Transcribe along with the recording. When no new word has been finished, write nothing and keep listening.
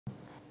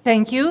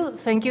Thank you.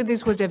 Thank you.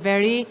 This was a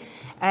very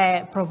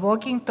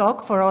provoking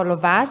talk for all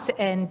of us,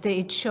 and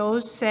it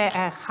shows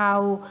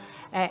how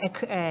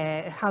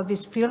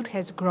this field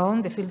has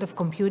grown, the field of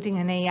computing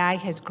and AI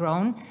has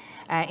grown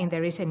in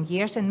the recent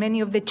years, and many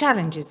of the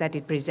challenges that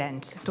it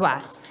presents to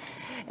us.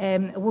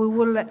 We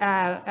will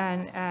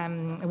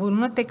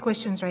not take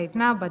questions right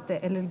now, but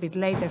a little bit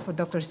later for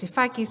Dr.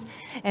 Sifakis,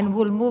 and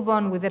we'll move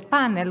on with a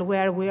panel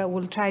where we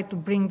will try to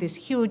bring this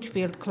huge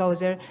field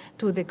closer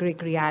to the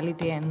Greek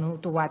reality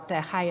and to what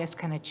HIAS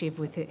can achieve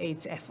with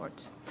its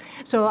efforts.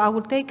 So I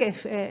will take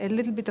a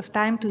little bit of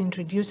time to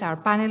introduce our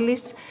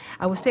panelists.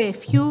 I will say a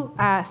few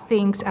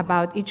things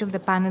about each of the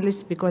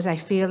panelists because I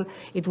feel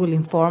it will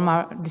inform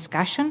our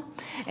discussion.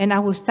 And I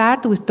will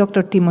start with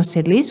Dr. Timos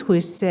Selis, who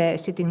is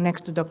sitting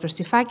next to Dr.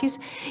 Sifakis.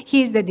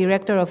 He is the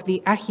director of the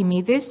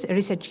Archimedes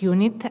Research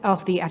Unit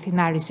of the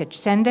Athena Research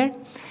Center.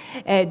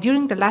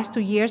 During the last 2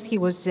 years, he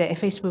was a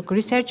Facebook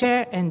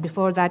researcher, and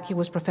before that, he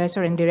was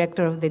professor and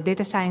director of the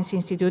Data Science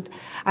Institute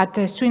at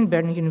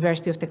Swinburne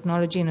University of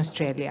Technology in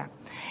Australia.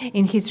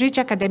 In his rich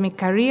academic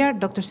career,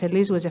 Dr.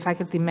 Selis was a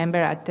faculty member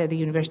at the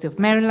University of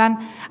Maryland,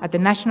 at the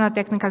National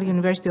Technical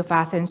University of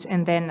Athens,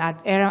 and then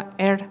at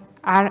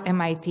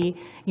RMIT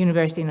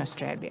University in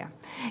Australia.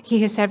 He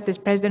has served as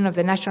president of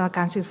the National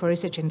Council for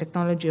Research and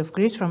Technology of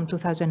Greece from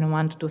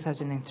 2001 to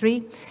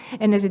 2003,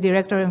 and as a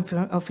director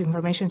of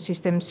Information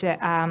Systems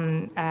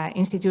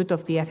Institute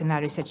of the Athena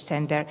Research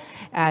Center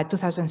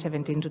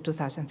 2017 to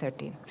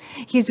 2013.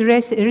 His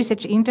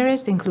research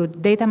interests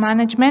include data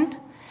management,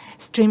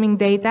 streaming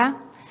data,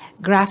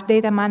 graph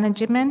data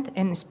management,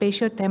 and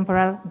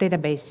spatio-temporal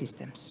database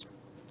systems.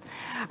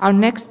 Our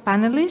next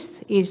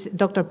panelist is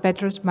Dr.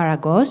 Petros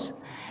Maragos.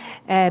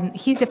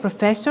 He's a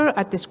professor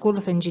at the School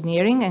of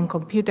Engineering and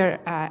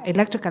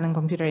Electrical and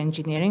Computer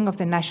Engineering of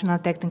the National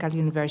Technical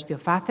University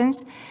of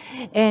Athens,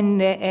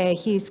 and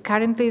he is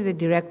currently the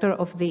director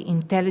of the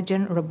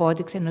Intelligent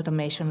Robotics and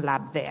Automation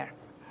Lab there.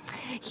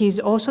 He is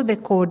also the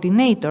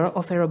coordinator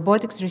of a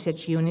robotics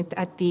research unit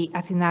at the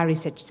Athena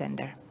Research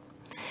Center.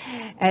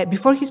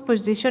 Before his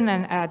position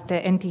at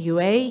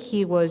NTUA,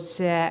 he was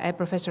a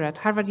professor at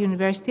Harvard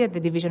University at the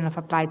Division of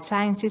Applied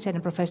Sciences and a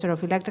professor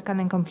of electrical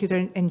and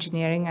computer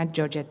engineering at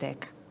Georgia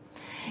Tech.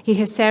 He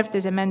has served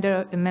as a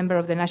member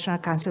of the National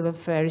Council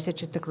of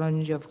Research and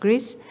Technology of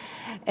Greece,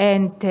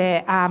 and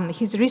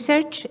his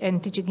research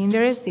and teaching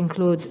interests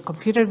include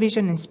computer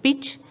vision and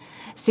speech,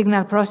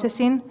 signal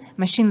processing,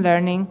 machine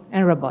learning,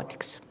 and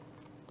robotics.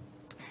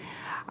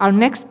 Our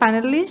next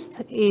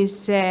panelist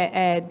is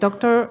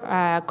Dr.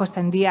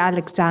 Konstantia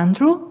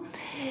Alexandrou,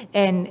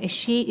 and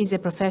she is a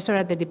professor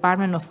at the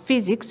Department of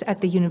Physics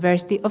at the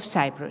University of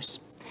Cyprus.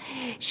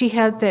 She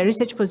held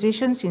research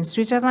positions in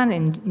Switzerland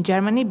and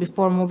Germany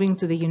before moving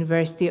to the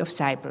University of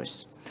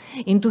Cyprus.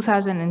 In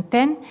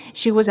 2010,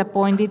 she was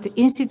appointed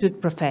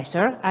institute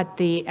professor at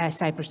the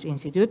Cyprus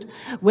Institute,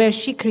 where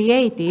she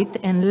created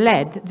and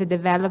led the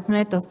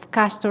development of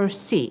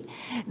Castor-C,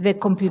 the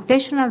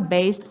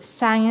computational-based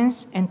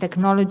science and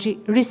technology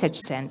research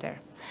center.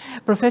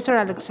 Professor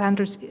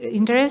Alexandrou's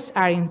interests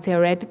are in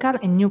theoretical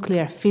and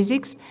nuclear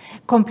physics,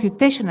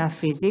 computational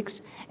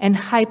physics, and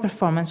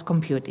high-performance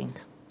computing.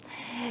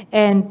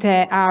 And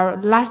our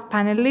last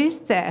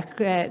panelist,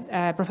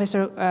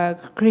 Professor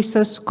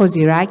Christos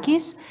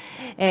Kozirakis.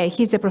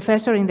 He's a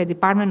professor in the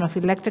Department of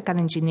Electrical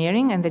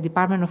Engineering and the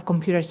Department of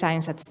Computer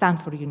Science at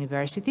Stanford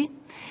University.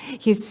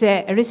 His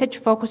research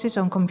focuses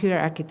on computer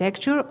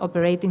architecture,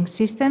 operating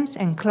systems,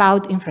 and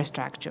cloud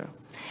infrastructure.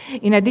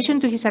 In addition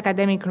to his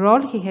academic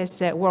role, he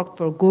has worked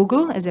for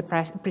Google as a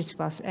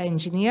principal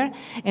engineer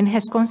and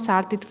has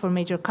consulted for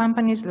major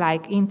companies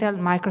like Intel,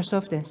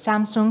 Microsoft, and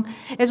Samsung,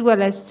 as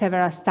well as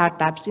several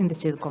startups in the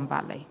Silicon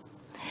Valley.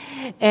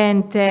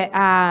 And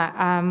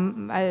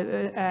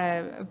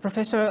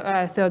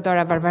Professor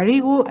Theodora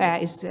Varvarigou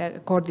is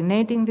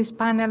coordinating this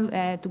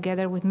panel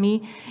together with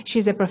me.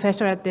 She's a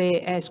professor at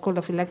the School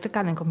of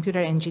Electrical and Computer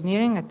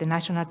Engineering at the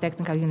National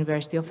Technical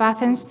University of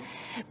Athens.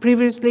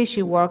 Previously,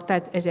 she worked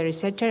as a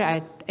researcher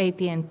at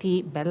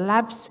AT&T Bell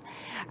Labs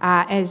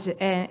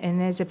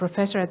and as a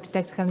professor at the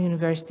Technical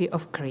University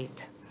of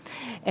Crete.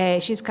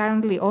 She's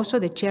currently also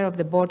the chair of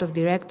the board of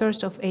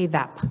directors of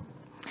ADAP.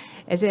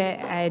 As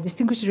a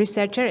distinguished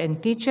researcher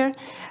and teacher,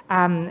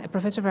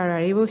 Professor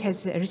Varvarigou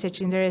has a research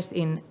interest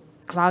in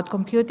cloud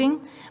computing,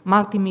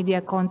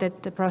 multimedia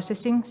content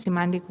processing,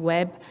 semantic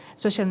web,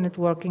 social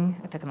networking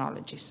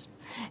technologies.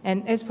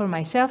 And as for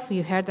myself,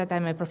 you heard that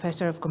I'm a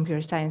professor of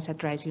computer science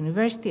at Rice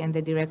University and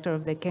the director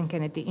of the Ken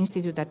Kennedy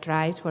Institute at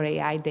Rice for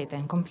AI, data,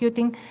 and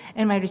computing,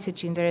 and my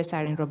research interests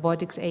are in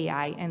robotics,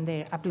 AI, and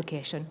their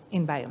application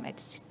in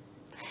biomedicine.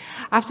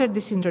 After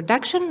this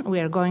introduction, we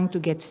are going to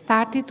get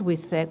started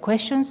with the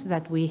questions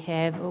that we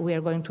are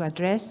going to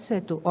address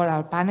to all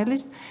our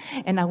panelists.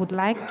 And I would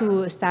like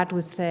to start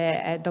with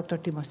Dr.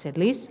 Timos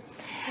Selis.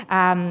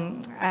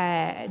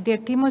 Dear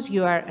Timos,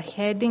 you are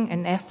heading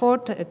an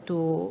effort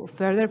to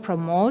further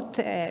promote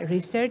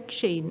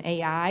research in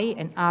AI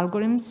and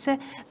algorithms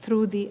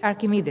through the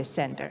Archimedes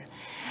Center.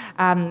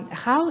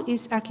 How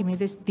is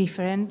Archimedes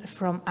different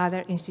from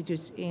other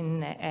institutes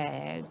in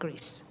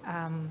Greece?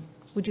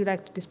 Would you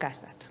like to discuss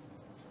that?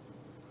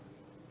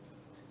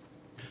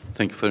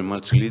 Thank you very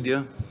much,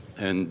 Lydia.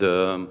 And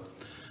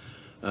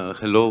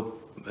hello,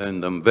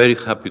 and I'm very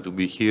happy to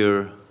be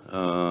here.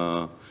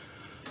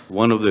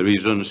 One of the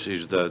reasons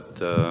is that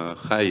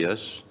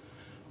HIAS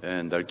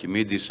and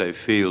Archimedes, I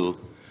feel,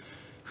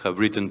 have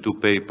written 2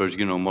 papers.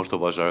 You know, most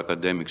of us are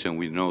academics, and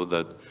we know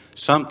that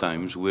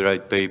sometimes we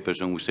write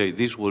papers and we say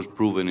this was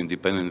proven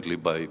independently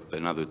by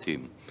another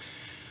team.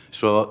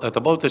 So at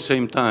about the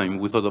same time,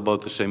 we thought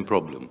about the same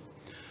problem.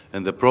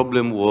 And the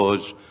problem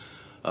was,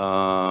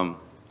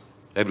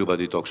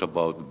 everybody talks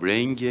about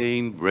brain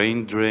gain,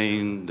 brain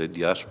drain, the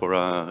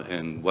diaspora,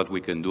 and what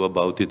we can do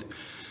about it.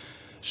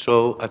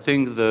 So I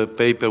think the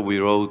paper we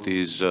wrote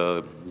is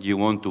you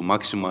want to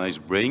maximize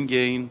brain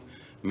gain,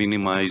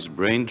 minimize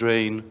brain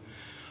drain,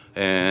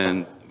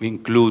 and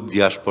include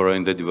diaspora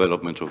in the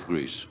developments of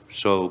Greece.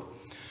 So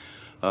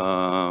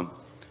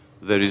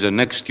there is an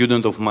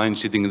ex-student of mine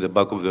sitting in the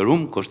back of the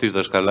room, Kostis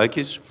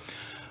Daskalakis,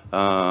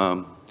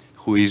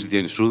 who is the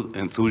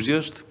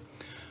enthusiast.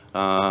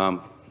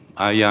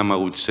 I am, I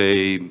would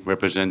say,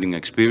 representing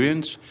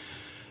experience.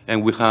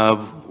 And we have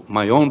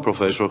my own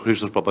professor,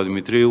 Christos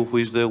Papadimitriou, who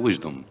is the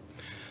wisdom.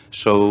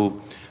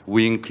 So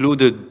we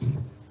included,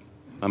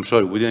 I'm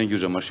sorry, we didn't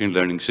use a machine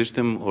learning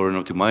system or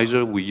an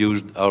optimizer. We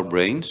used our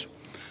brains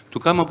to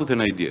come up with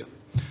an idea.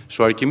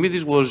 So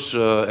Archimedes was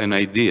an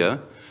idea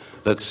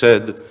that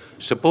said,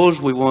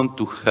 suppose we want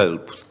to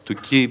help to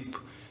keep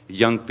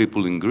young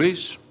people in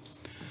Greece,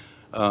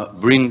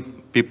 bring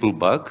people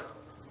back,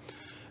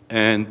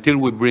 and till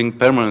we bring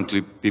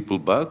permanently people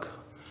back,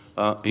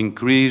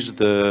 increase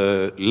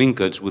the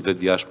linkage with the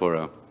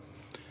diaspora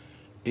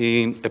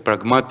in a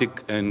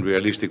pragmatic and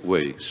realistic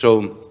way.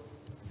 So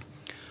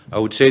I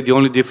would say the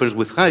only difference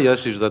with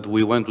HIAS is that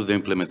we went to the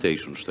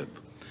implementation step.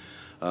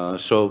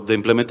 So the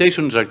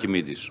implementation is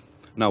Archimedes.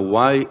 Now,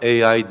 why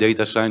AI,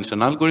 data science,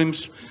 and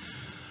algorithms?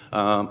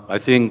 I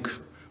think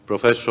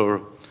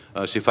Professor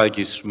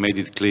Sifakis made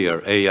it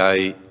clear.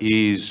 AI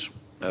is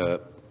a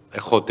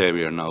hot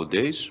area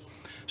nowadays.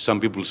 Some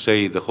people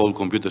say the whole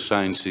computer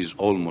science is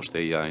almost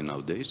AI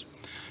nowadays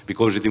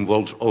because it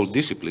involves all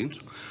disciplines.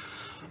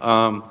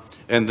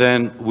 And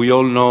then we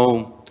all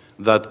know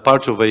that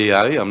parts of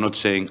AI, I'm not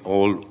saying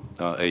all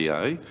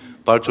AI,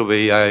 parts of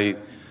AI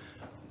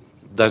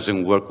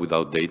doesn't work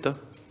without data.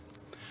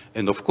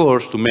 And of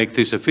course, to make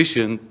this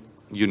efficient,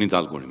 you need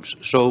algorithms.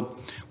 So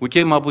we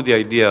came up with the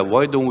idea,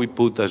 why don't we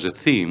put as a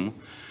theme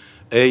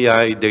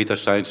AI, data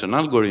science, and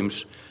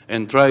algorithms,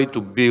 and try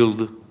to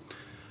build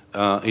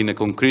in a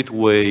concrete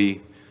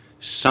way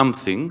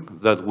something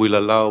that will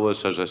allow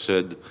us, as I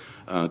said,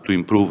 to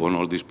improve on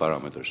all these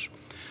parameters.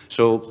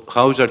 So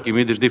how is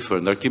Archimedes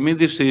different?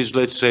 Archimedes is,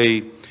 let's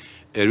say,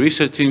 a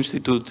research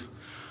institute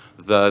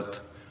that,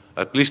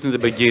 at least in the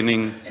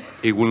beginning,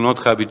 it will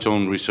not have its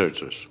own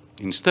researchers.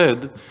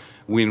 Instead,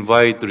 we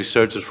invite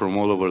researchers from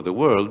all over the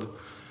world,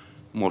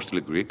 mostly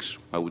Greeks,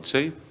 I would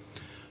say,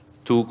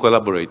 to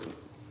collaborate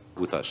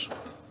with us.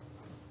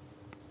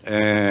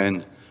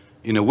 And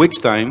in a week's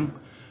time,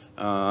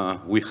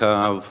 we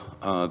have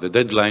the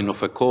deadline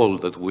of a call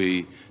that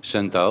we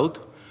sent out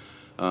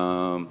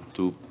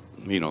to,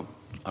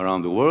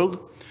 around the world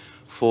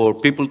for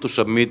people to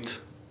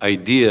submit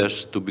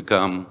ideas to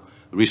become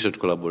research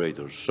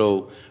collaborators.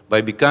 So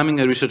by becoming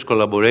a research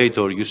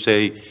collaborator, you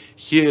say,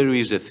 here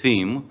is a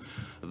theme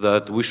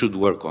that we should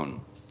work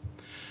on.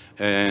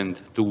 And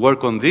to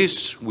work on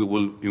this, we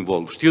will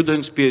involve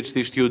students,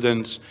 PhD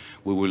students,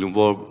 we will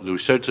involve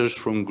researchers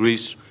from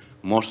Greece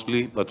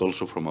mostly, but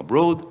also from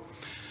abroad.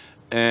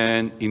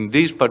 And in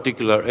these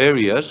particular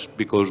areas,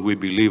 because we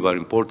believe are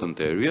important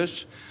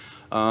areas,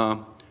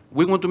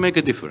 we want to make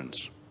a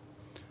difference.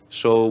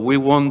 So we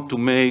want to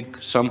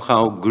make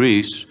somehow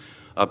Greece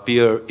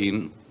appear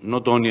in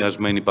not only as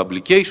many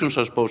publications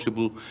as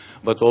possible,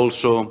 but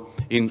also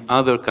in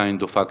other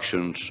kind of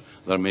actions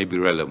that may be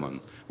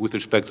relevant with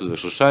respect to the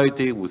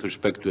society, with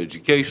respect to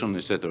education,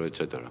 etc.,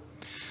 etc.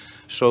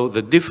 So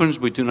the difference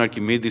between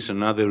Archimedes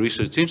and other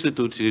research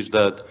institutes is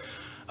that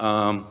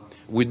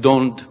we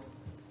don't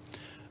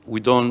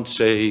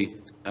say,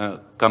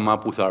 come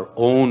up with our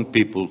own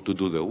people to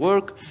do the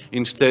work.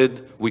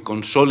 Instead, we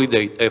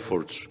consolidate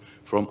efforts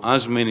from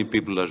as many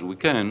people as we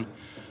can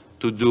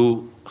to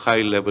do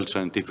high-level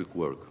scientific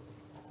work.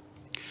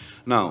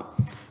 Now,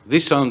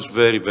 this sounds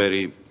very,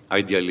 very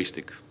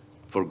idealistic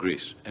for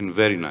Greece and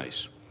very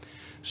nice.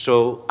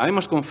 So I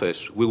must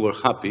confess, we were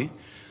happy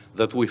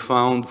that we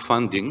found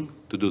funding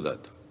to do that.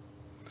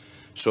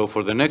 So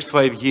for the next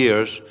 5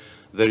 years,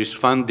 there is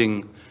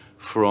funding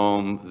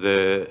from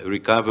the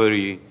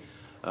recovery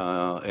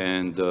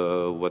and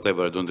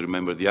whatever, I don't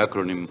remember the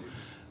acronym,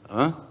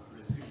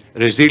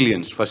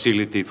 resilience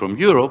facility from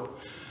Europe,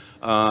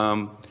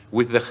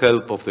 with the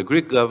help of the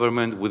Greek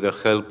government, with the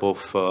help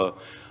of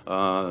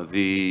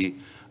the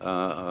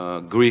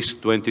Greece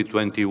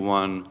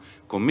 2021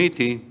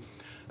 committee,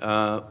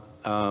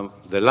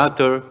 the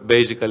latter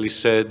basically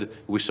said,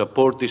 we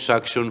support this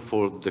action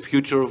for the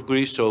future of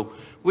Greece. So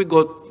we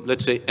got,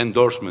 let's say,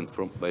 endorsement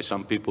by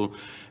some people.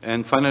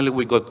 And finally,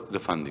 we got the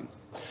funding.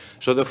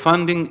 So the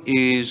funding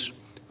is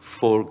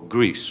for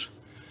Greece.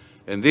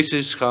 And this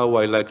is how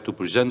I like to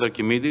present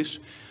Archimedes.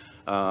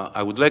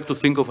 I would like to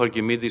think of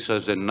Archimedes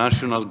as a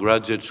national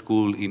graduate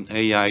school in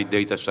AI,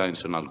 data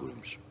science, and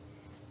algorithms.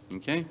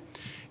 Okay?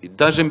 It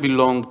doesn't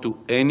belong to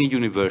any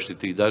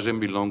university. It doesn't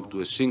belong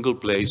to a single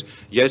place.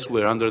 Yes,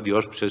 we're under the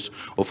auspices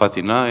of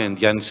Athena, and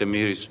Yannis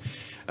Emiris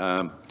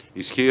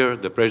is here,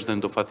 the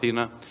president of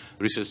Athena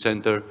Research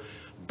Center.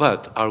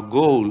 But our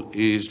goal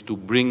is to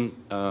bring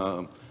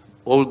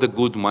all the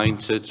good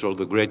mindsets, or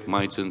the great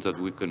mindsets that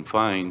we can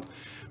find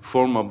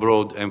from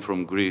abroad and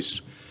from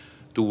Greece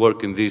to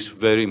work in this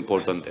very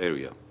important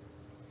area.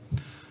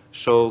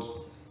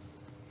 So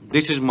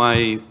this is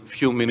my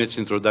few minutes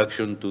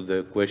introduction to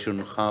the question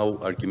how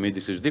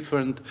Archimedes is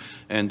different,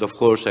 and of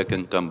course I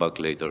can come back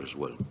later as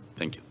well.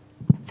 Thank you.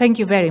 Thank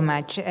you very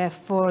much.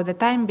 For the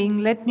time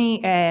being, let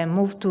me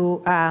move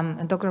to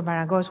Dr.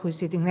 Maragos, who is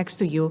sitting next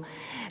to you.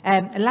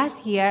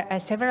 Last year,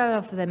 several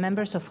of the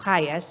members of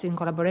HIAS, in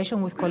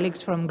collaboration with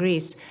colleagues from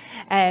Greece,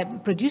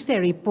 produced a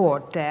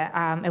report,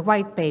 a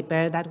white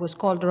paper that was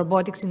called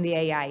Robotics in the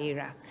AI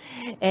Era.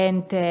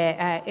 And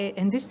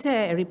this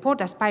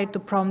report aspired to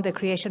prompt the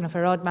creation of a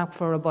roadmap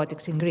for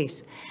robotics in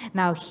Greece.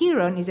 Now,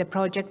 HIRON is a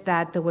project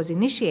that was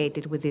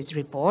initiated with this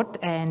report,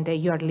 and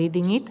you are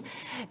leading it.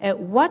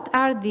 What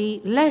are the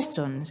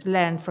lessons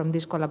learned from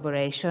this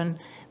collaboration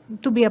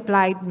to be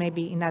applied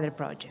maybe in other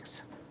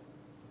projects?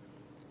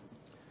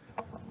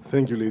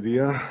 Thank you,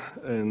 Lydia,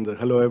 and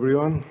hello,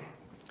 everyone.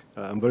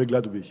 I'm very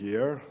glad to be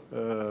here,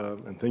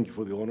 and thank you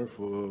for the honor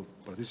for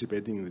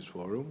participating in this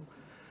forum.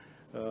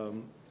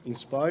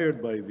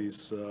 Inspired by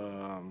this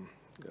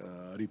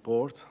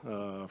report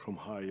from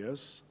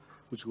HIAS,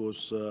 which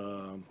was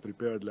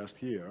prepared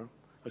last year,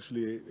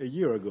 actually a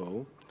year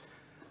ago,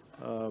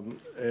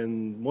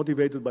 and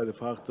motivated by the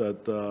fact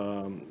that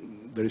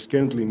there is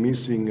currently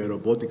missing a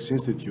robotics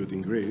institute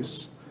in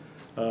Greece,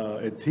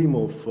 a team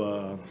of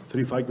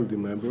 3 faculty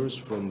members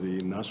from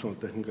the National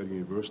Technical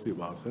University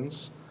of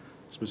Athens,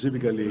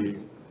 specifically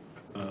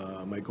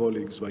my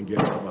colleagues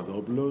Vangelis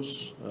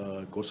Papadopoulos,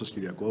 Kostas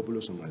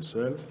Kyriakopoulos, and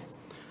myself.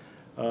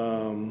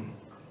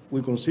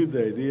 We conceived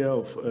the idea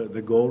of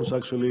the goals,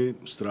 actually,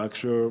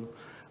 structure,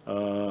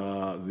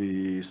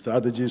 the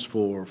strategies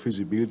for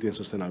feasibility and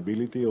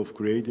sustainability of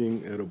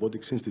creating a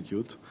robotics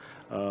institute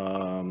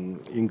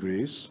in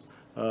Greece,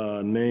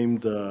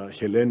 named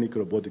Hellenic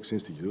Robotics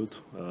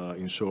Institute,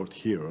 in short,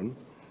 HIRON.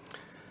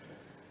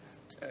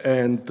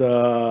 And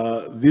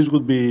this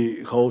would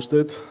be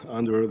hosted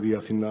under the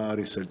Athena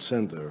Research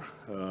Center.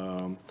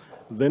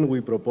 Then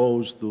we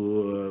proposed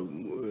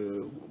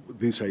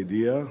this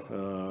idea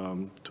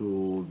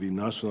to the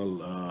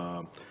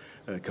National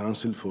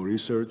Council for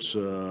Research,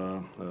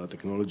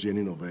 Technology and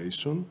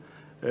Innovation,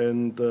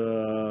 and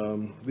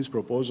this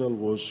proposal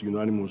was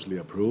unanimously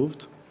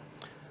approved.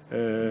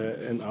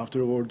 And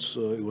afterwards,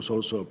 it was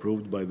also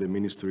approved by the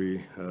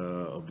Ministry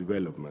of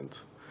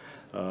Development.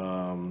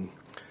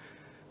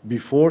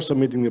 Before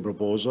submitting the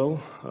proposal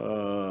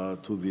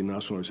to the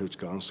National Research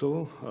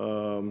Council,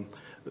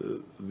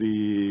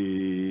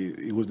 the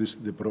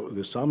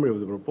summary of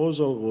the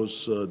proposal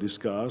was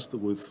discussed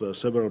with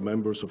several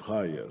members of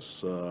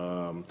HIAS,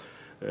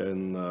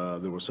 and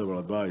there were several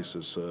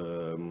advices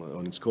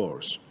on its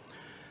course.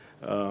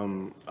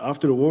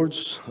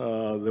 Afterwards,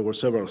 there were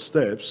several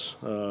steps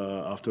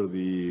after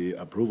the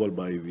approval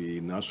by the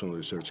National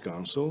Research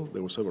Council.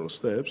 There were several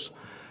steps,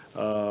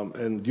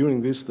 and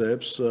during these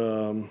steps,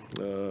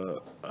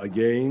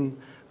 again,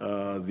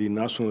 the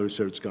National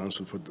Research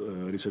Council for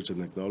Research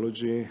and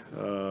Technology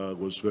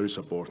was very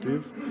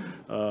supportive.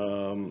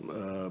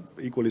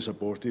 Equally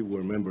supportive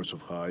were members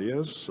of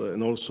HIAS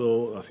and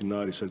also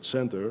Athena Research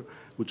Center,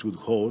 which would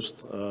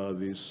host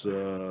this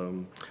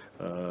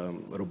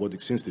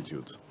Robotics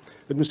Institute.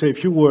 Let me say a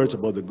few words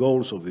about the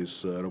goals of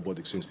this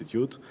Robotics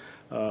Institute.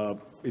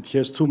 It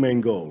has 2 main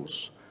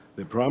goals.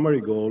 The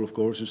primary goal, of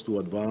course, is to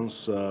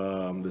advance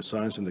the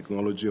science and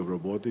technology of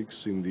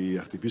robotics in the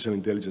artificial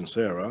intelligence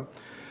era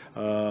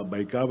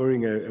by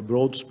covering a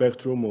broad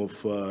spectrum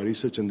of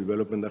research and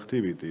development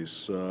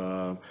activities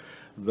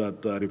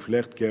that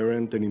reflect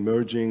current and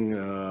emerging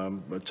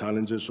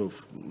challenges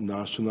of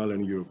national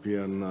and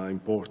European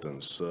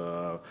importance.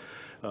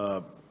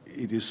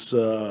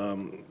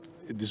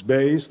 It is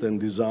based and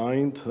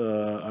designed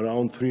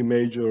around 3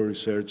 major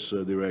research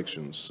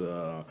directions.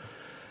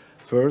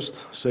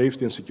 First,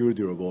 safety and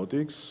security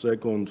robotics.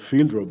 Second,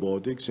 field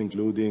robotics,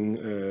 including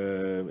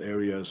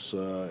areas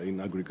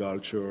in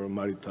agriculture,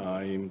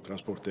 maritime,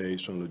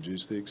 transportation,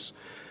 logistics.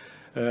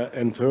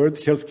 And third,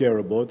 healthcare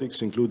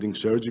robotics, including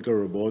surgical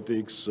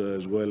robotics,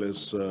 as well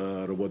as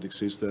robotic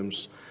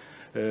systems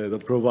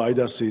that provide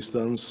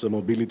assistance,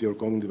 mobility or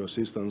cognitive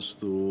assistance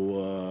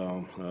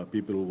to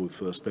people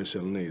with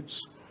special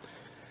needs.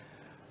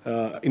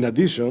 In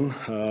addition,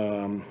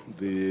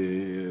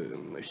 the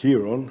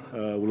HIRON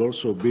will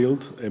also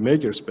build a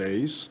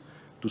makerspace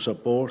to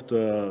support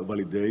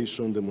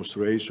validation,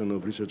 demonstration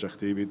of research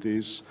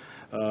activities,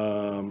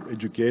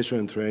 education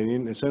and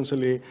training,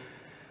 essentially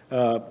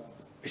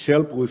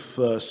help with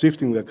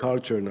shifting the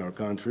culture in our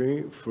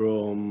country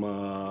from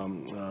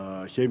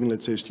having,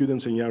 let's say,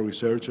 students and young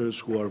researchers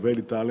who are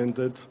very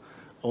talented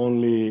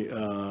only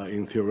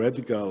in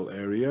theoretical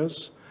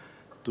areas,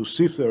 to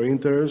shift their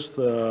interest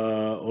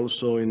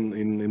also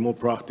in more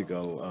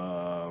practical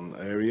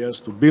areas,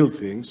 to build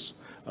things,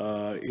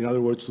 in other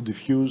words, to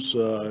diffuse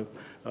a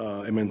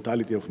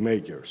mentality of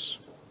makers.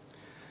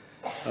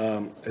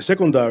 A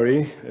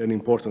secondary and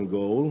important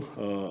goal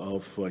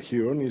of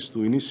HIAS is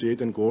to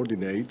initiate and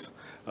coordinate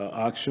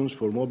actions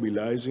for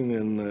mobilizing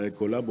and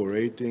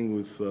collaborating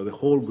with the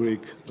whole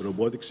Greek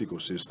robotics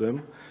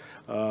ecosystem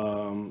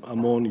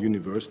among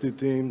university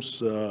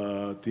teams,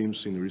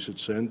 teams in research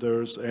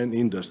centers and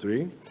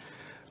industry,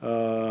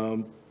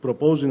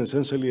 proposing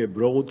essentially a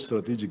broad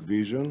strategic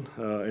vision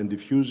and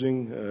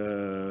diffusing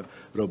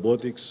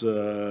robotics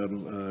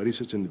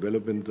research and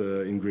development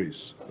in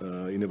Greece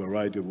in a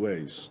variety of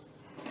ways.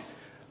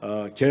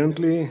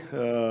 Currently,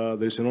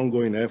 there is an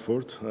ongoing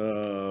effort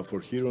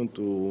for HIAS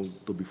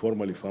to be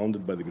formally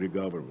founded by the Greek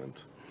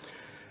government.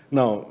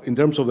 Now, in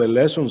terms of the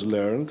lessons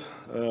learned,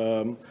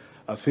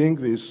 I think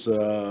this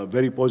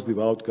very positive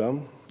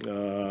outcome,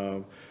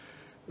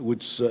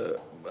 which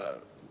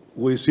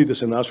we see it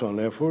as a national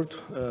effort,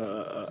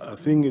 I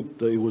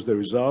think it was the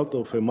result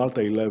of a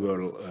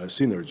multi-level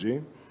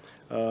synergy,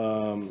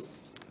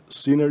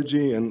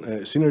 synergy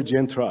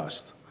and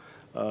trust.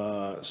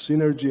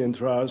 Synergy and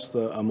trust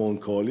among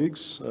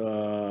colleagues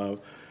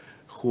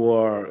who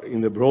are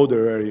in the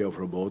broader area of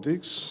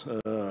robotics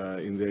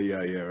in the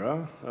AI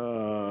era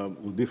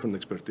with different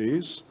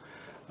expertise.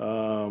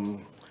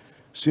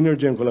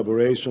 Synergy and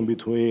collaboration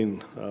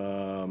between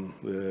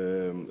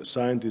the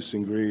scientists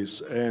in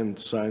Greece and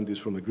scientists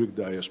from the Greek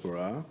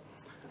diaspora,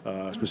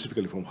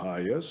 specifically from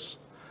HIAS.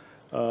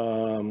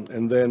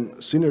 And then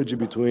synergy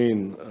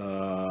between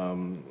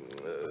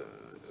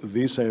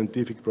this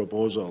scientific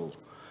proposal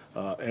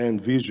and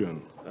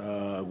vision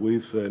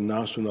with the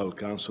National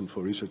Council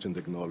for Research and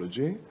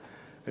Technology.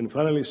 And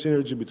finally,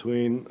 synergy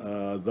between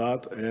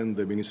that and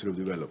the Ministry of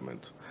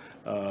Development.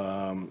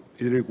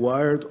 It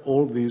required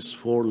all these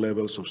 4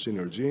 levels of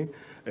synergy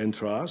and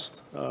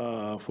trust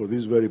for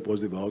this very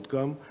positive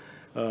outcome,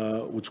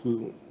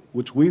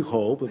 which we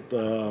hope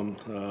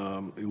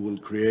that it will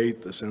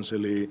create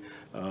essentially,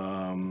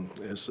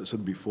 as I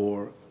said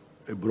before,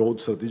 a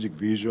broad strategic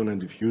vision and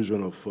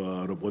diffusion of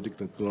robotic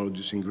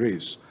technologies in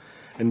Greece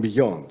and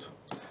beyond.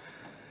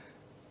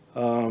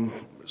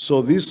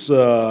 So these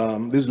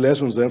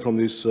lessons then from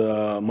this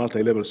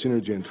multi-level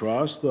synergy and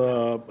trust,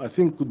 I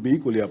think could be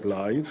equally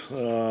applied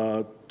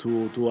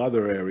to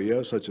other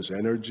areas such as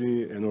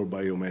energy and or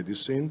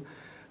biomedicine,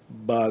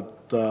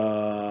 but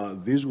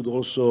this would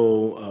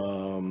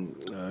also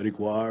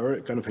require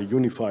kind of a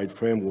unified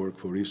framework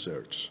for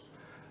research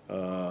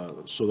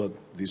so that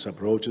these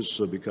approaches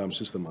become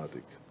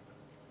systematic.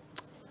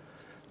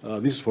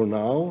 This is for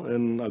now,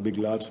 and I'll be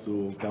glad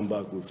to come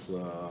back with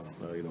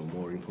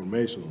more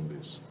information on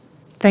this.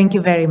 Thank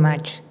you very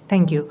much.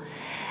 Thank you.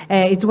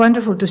 It's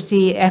wonderful to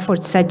see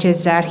efforts such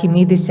as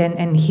Archimedes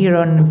and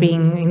Hieron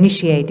being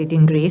initiated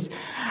in Greece.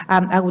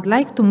 I would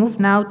like to move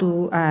now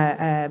to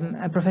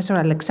Professor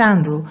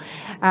Alexandrou.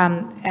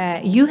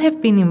 You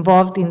have been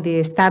involved in the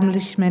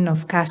establishment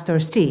of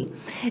Castor-C,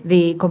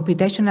 the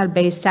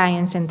computational-based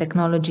science and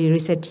technology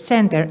research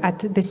center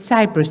at the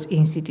Cyprus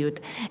Institute,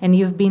 and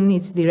you've been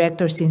its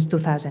director since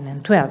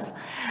 2012.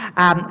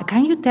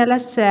 Can you tell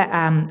us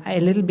a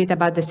little bit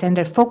about the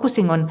center,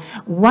 focusing on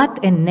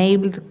what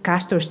enabled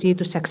Castor-C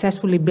to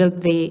successfully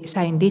build the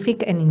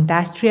scientific and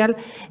industrial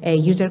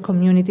user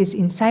communities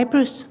in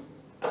Cyprus?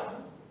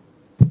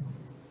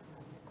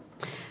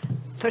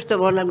 First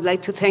of all, I would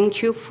like to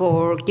thank you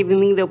for giving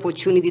me the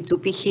opportunity to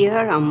be here.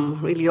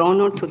 I'm really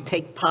honored to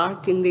take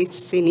part in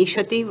this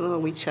initiative,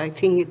 which I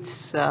think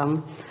it's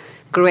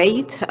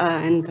great,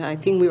 and I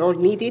think we all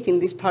need it in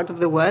this part of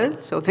the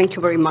world, so thank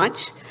you very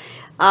much.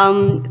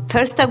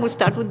 First, I will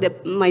start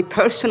with my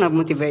personal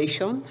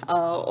motivation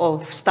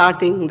of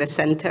starting the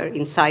center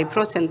in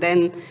Cyprus, and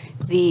then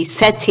the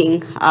setting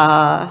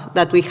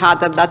that we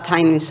had at that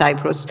time in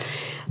Cyprus.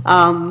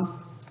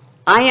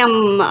 I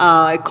am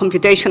a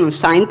computational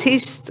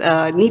scientist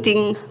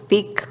needing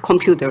big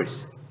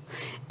computers.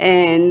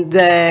 And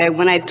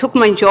when I took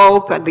my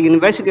job at the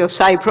University of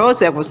Cyprus,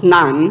 there was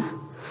none.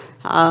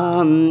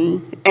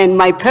 And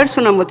my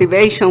personal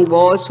motivation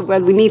was,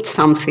 well, we need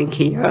something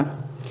here.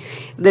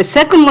 The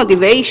second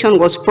motivation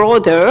was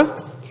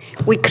broader.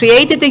 We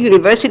created a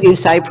university in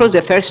Cyprus,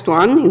 the first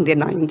one in the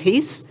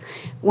 90s.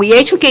 We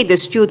educated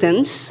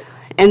students,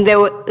 and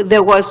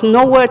there was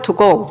nowhere to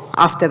go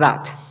after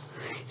that.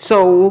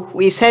 So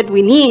we said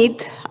we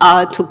need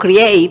to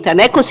create an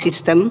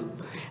ecosystem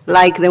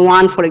like the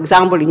one, for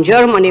example, in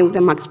Germany with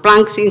the Max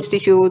Planck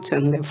Institute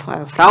and the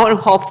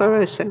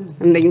Fraunhofers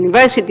and the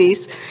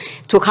universities,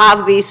 to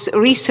have this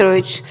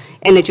research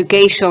and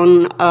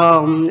education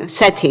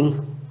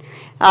setting.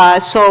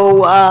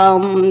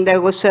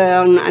 There was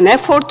an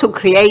effort to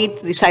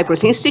create the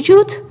Cyprus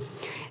Institute.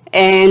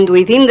 And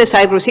within the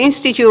Cyprus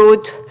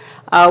Institute,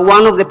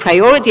 one of the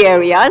priority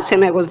areas,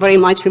 and I was very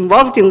much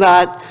involved in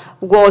that,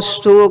 was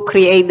to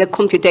create the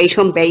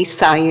Computation-Based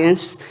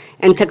Science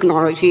and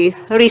Technology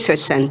Research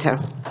Center.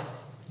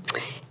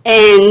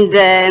 And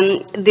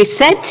the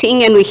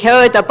setting, and we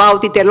heard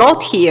about it a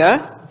lot here,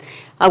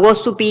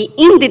 was to be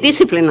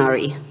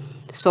interdisciplinary.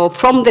 So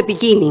from the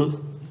beginning,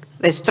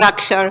 the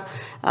structure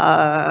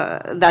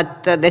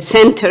that the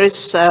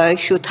centers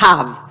should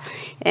have.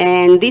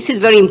 And this is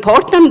very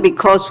important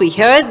because we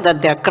heard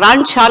that there are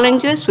grand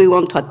challenges we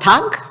want to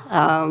attack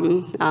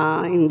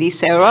in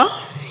this era.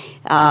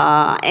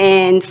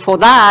 And for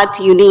that,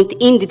 you need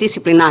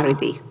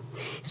interdisciplinarity.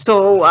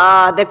 So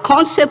the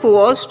concept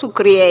was to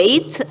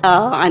create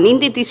an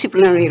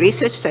interdisciplinary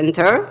research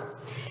center,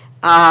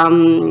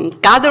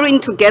 gathering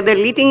together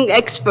leading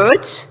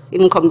experts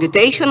in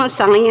computational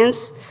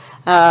science,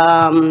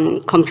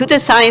 computer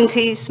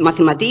scientists,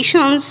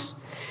 mathematicians,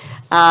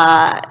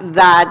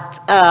 that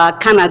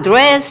can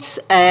address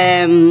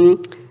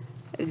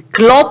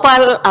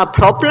global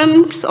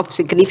problems of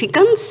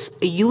significance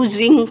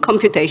using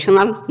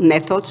computational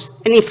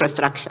methods and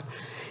infrastructure.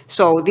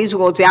 So this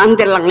was the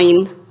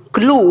underlying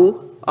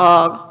glue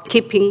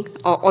keeping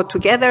all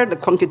together the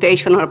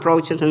computational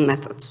approaches and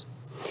methods.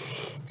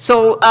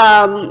 So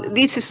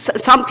this is,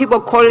 some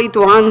people call it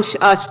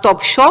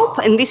one-stop shop,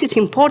 and this is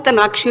important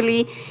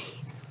actually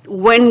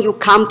when you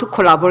come to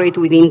collaborate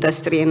with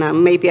industry,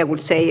 and maybe I will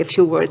say a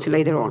few words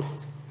later on.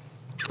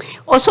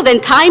 Also, the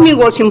timing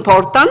was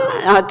important.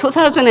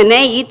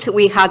 2008,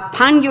 we had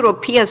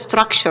pan-European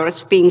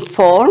structures being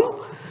formed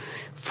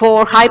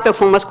for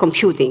high-performance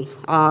computing.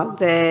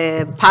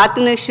 The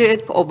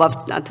Partnership of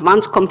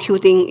Advanced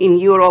Computing in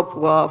Europe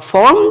were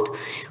formed,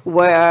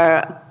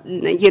 where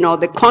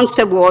the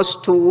concept was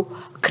to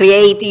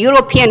create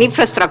European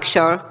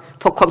infrastructure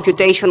for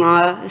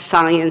computational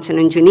science and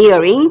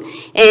engineering,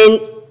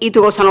 and it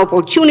was an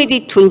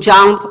opportunity to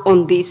jump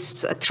on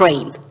this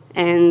train.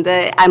 And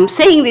I'm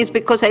saying this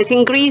because I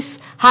think Greece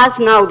has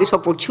now this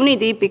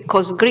opportunity,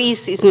 because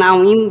Greece is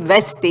now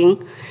investing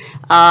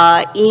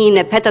in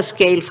a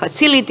petascale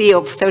facility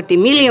of 30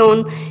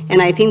 million,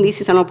 and I think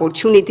this is an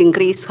opportunity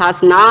Greece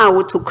has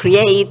now to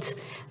create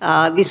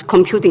this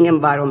computing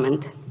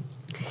environment.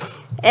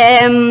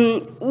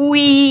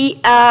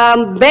 We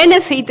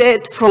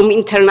benefited from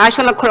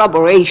international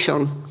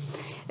collaboration.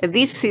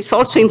 This is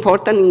also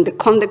important in the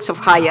context of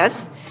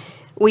HIAS.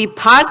 We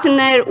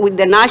partner with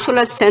the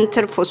National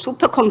Center for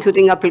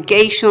Supercomputing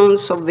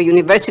Applications of the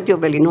University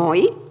of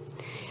Illinois,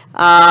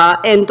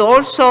 and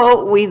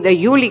also with the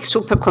Jülich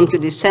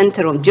Supercomputing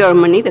Center of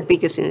Germany, the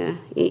biggest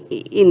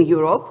in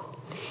Europe.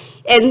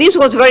 And this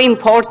was very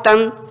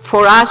important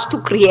for us to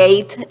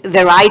create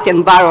the right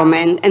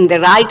environment and the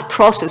right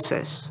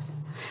processes,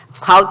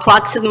 how to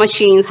access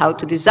machines, how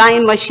to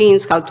design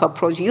machines, how to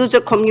approach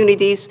user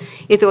communities.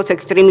 It was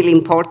extremely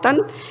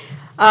important.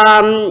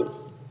 An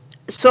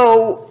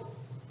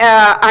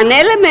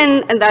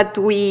element that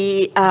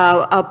we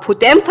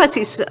put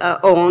emphasis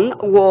on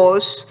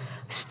was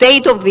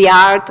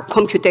state-of-the-art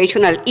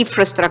computational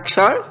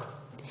infrastructure,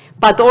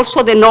 but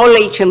also the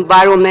knowledge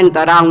environment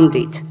around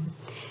it.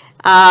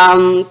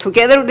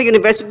 Together with the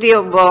University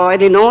of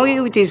Illinois,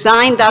 we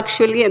designed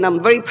actually, and I'm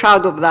very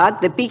proud of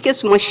that, the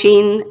biggest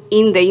machine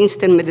in the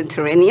Eastern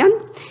Mediterranean.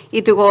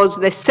 It was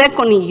the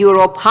second in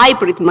Europe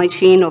hybrid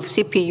machine of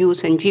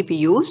CPUs and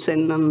GPUs,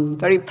 and I'm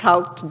very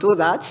proud to do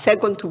that,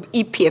 second to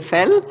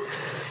EPFL.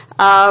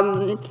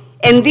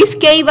 And this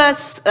gave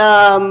us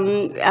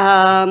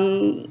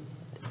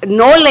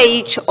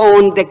knowledge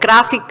on the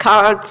graphic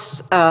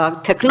cards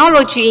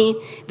technology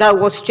that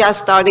was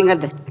just starting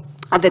at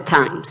the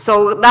time.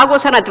 So that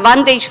was an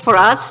advantage for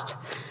us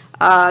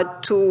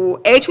to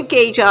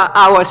educate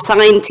our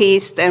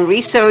scientists and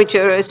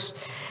researchers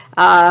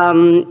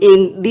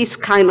in this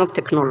kind of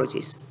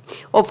technologies.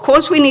 Of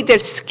course, we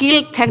needed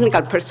skilled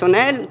technical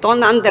personnel.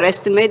 Don't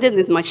underestimate it.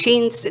 These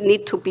machines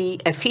need to be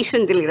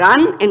efficiently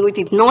run, and we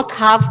did not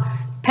have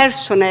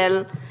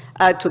personnel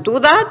to do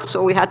that.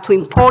 So we had to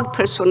import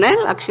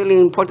personnel. Actually,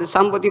 imported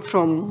somebody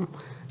from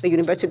the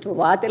University of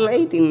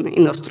Adelaide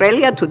in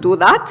Australia to do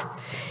that.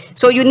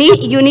 So you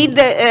need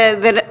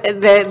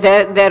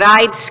the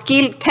right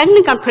skilled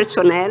technical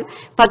personnel,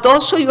 but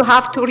also you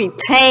have to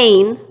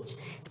retain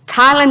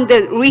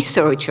talented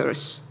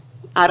researchers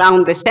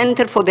around the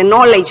Center for the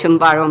Knowledge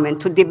Environment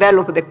to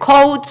develop the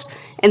codes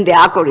and the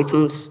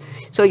algorithms.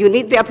 So you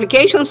need the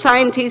application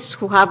scientists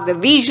who have the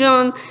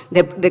vision,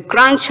 the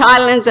grand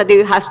challenge that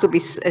it has to be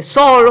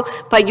solved,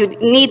 but you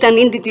need an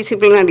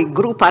interdisciplinary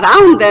group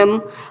around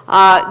them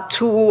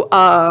to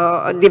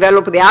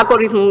develop the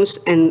algorithms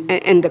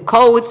and the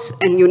codes,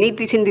 and you need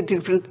these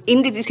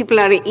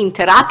interdisciplinary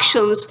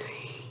interactions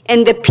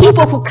and the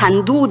people who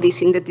can do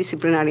these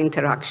interdisciplinary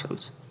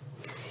interactions.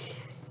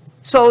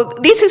 So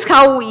this is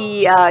how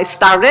we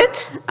started.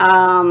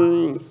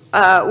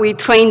 We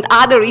trained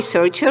other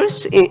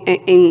researchers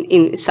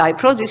in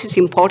Cyprus. This is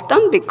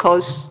important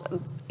because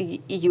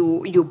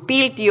you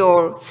build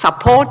your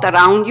support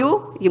around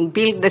you. You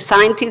build the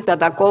scientists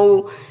that are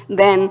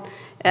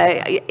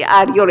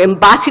are your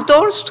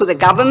ambassadors to the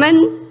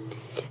government.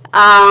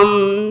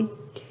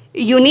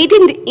 You need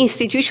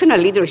institutional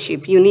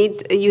leadership. You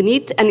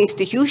need an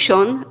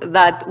institution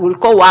that will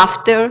go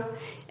after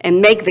and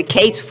make the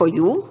case for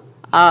you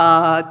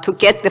to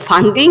get the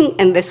funding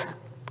and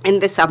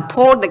the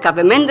support, the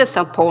governmental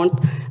support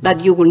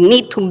that you will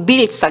need to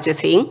build such a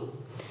thing.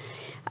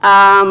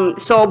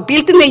 So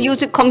building the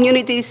user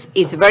communities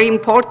is very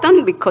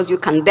important because you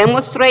can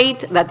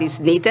demonstrate that it's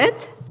needed.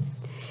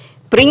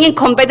 Bringing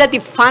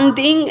competitive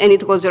funding, and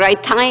it was the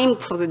right time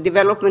for the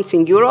developments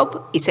in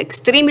Europe, is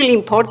extremely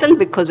important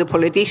because the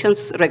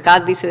politicians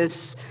regard this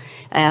as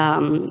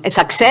a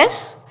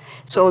success.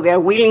 So they're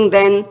willing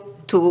then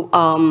to,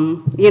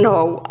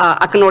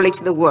 acknowledge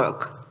the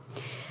work.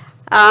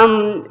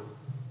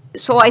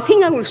 So I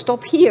think I will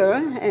stop here,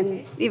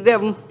 and if there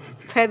are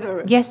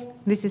further... Yes,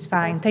 this is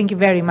fine. Thank you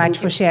very much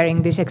for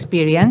sharing this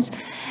experience.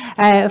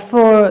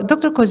 For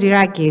Dr.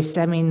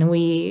 Kozirakis, I mean,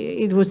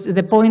 it was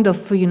the point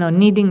of,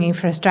 needing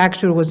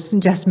infrastructure was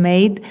just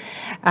made.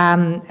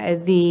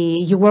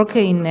 You work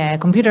in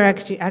computer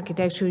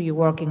architecture, you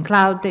work in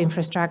cloud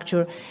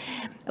infrastructure.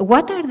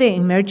 What are the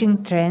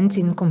emerging trends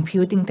in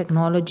computing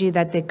technology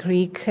that the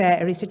Greek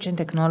research and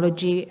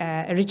technology,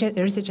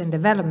 research and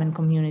development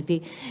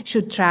community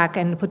should track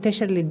and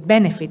potentially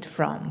benefit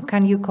from?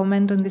 Can you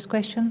comment on this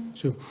question?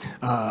 Sure.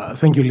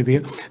 Thank you,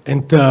 Lydia.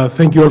 And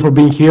thank you all for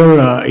being here.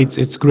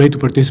 It's great to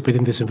participate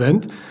in this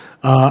event.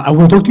 I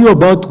want to talk to you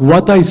about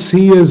what I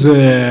see as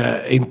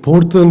an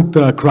important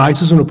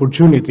crisis and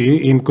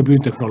opportunity in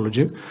computing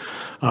technology.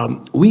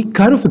 We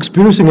kind of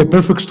experiencing a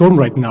perfect storm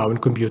right now in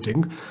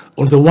computing.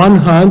 On the one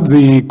hand,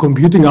 the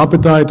computing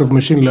appetite of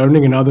machine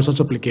learning and other such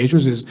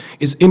applications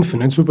is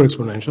infinite, super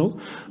exponential.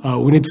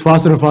 We need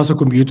faster and faster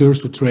computers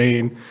to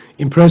train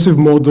impressive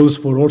models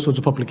for all sorts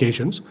of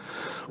applications.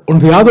 On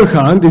the other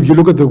hand, if you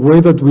look at the way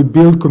that we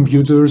build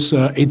computers,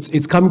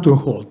 it's coming to a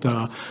halt.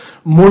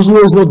 Moore's law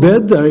is not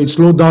dead, it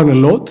slowed down a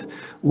lot.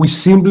 We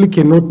simply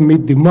cannot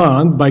meet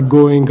demand by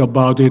going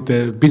about it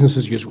business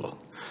as usual.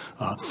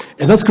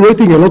 And that's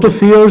creating a lot of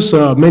fears.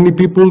 Many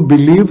people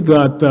believe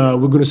that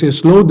we're going to see a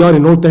slowdown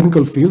in all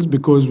technical fields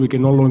because we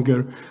can no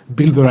longer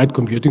build the right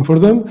computing for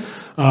them.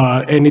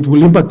 And it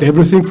will impact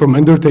everything from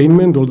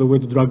entertainment all the way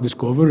to drug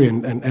discovery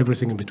and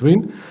everything in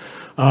between.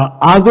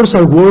 Others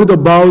are worried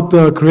about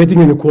creating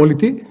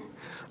inequality.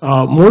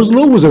 Moore's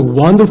law was a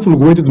wonderful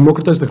way to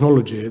democratize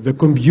technology. The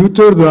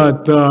computer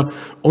that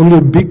only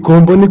a big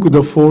company could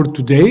afford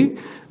today,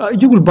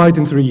 you will buy it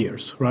in 3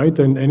 years, right?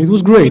 And it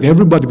was great.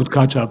 Everybody would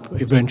catch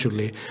up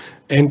eventually.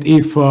 And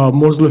if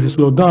Moore's law has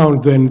slowed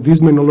down, then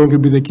this may no longer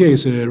be the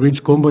case. A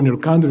rich company or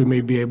country may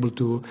be able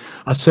to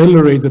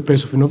accelerate the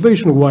pace of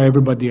innovation while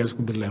everybody else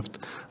will be left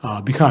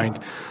behind.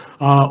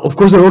 Of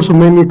course, there are also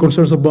many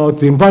concerns about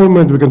the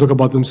environment. We can talk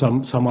about them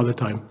some other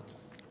time.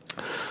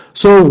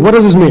 So what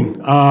does this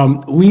mean?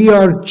 We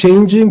are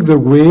changing the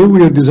way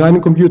we are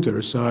designing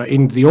computers.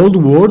 In the old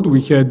world,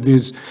 we had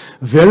these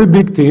very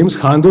big teams,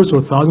 hundreds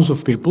or thousands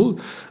of people,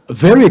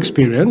 very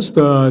experienced,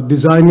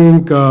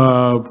 designing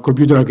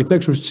computer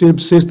architectures,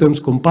 chips, systems,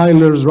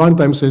 compilers,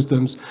 runtime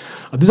systems.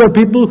 These are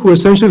people who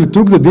essentially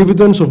took the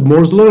dividends of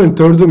Moore's law and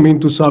turned them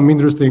into some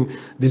interesting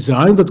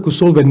design that could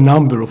solve a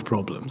number of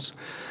problems.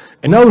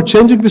 And now we're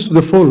changing this to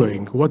the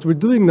following. What we're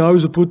doing now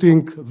is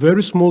putting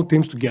very small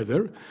teams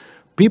together,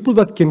 people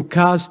that can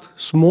cast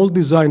small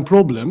design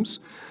problems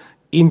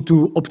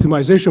into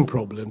optimization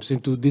problems,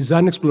 into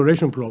design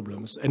exploration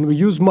problems. And we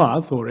use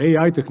math or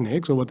AI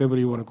techniques, or whatever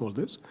you want to call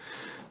this,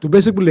 to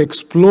basically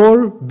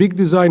explore big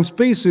design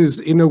spaces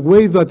in a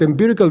way that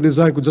empirical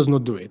design could just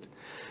not do it.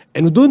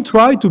 And we don't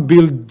try to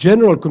build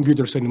general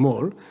computers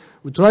anymore.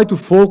 We try to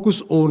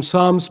focus on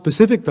some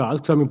specific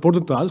tasks, some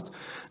important tasks,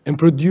 and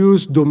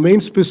produce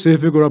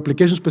domain-specific or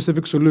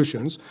application-specific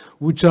solutions,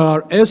 which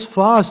are as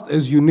fast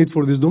as you need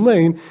for this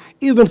domain,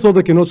 even though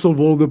they cannot solve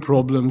all the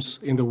problems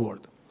in the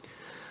world.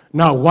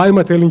 Now, why am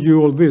I telling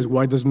you all this?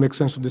 Why does it make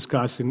sense to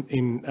discuss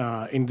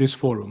in this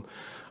forum?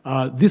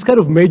 This kind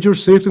of major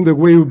shift in the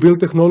way we build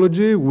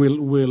technology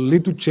will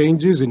lead to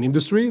changes in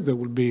industry. There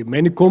will be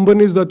many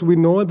companies that we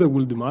know that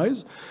will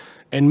demise,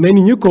 and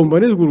many new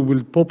companies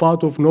will pop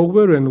out of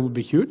nowhere and will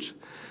be huge.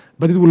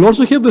 But it will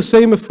also have the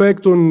same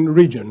effect on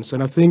regions,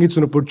 and I think it's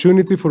an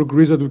opportunity for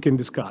Greece that we can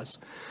discuss.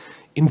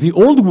 In the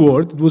old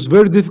world, it was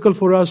very difficult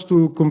for us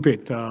to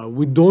compete.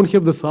 We don't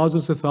have the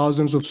thousands and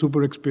thousands of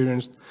super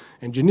experienced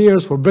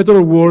engineers. For better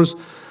or worse,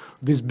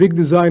 these big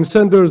design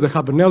centers that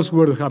happen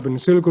elsewhere, that happen in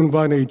Silicon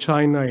Valley,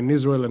 China, in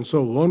Israel, and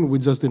so on, we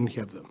just didn't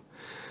have them.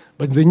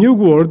 But in the new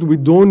world, we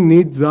don't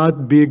need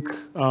that big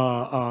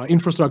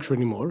infrastructure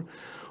anymore.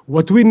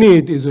 What we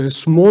need is a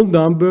small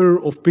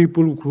number of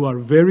people who are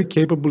very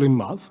capable in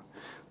math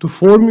to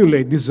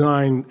formulate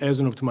design as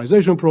an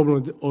optimization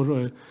problem or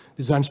a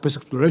design space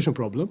exploration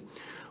problem.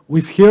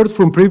 We've heard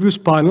from previous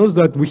panels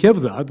that we have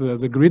that.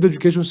 The great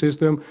education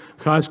system,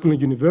 high school and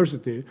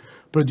university,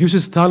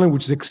 produces talent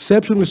which is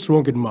exceptionally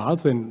strong in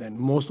math, and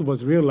most of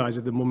us realize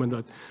at the moment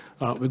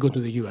that we go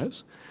to the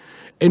US.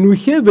 And we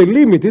have a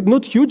limited,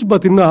 not huge,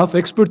 but enough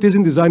expertise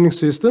in designing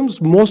systems,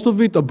 most of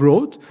it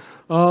abroad,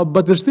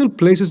 but there's still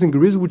places in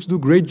Greece which do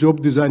great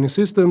job designing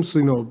systems,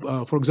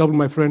 for example,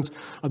 my friends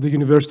at the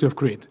University of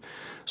Crete.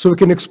 So we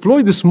can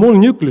exploit the small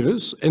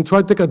nucleus and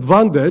try to take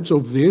advantage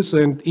of this,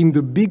 and in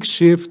the big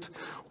shift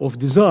of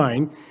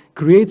design,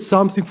 create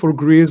something for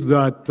Greece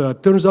that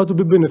turns out to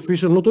be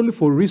beneficial not only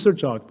for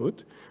research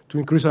output, to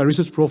increase our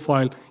research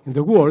profile in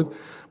the world,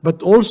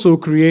 but also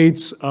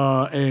creates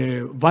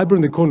a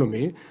vibrant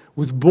economy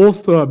with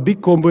both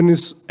big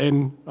companies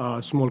and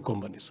small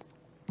companies.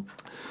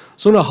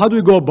 So now, how do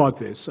we go about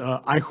this?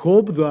 I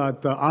hope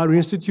that our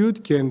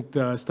institute can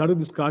start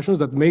discussions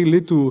that may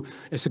lead to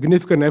a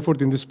significant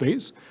effort in this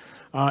space.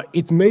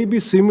 It may be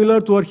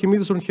similar to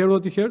Archimedes on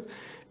Herod that you heard.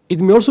 It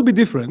may also be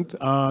different.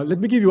 Let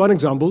me give you one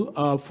example.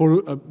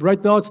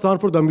 Right now at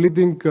Stanford, I'm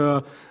leading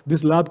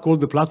this lab called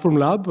the Platform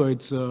Lab.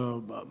 It's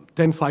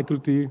 10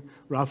 faculty,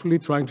 roughly,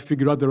 trying to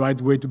figure out the right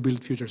way to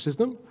build future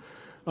system.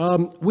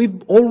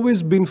 We've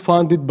always been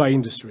funded by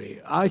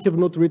industry. I have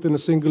not written a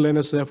single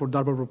NSF or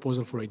DARPA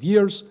proposal for 8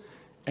 years,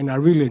 and I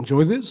really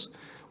enjoy this.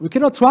 We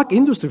can attract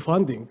industry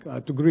funding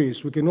to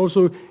Greece. We can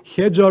also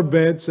hedge our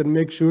bets and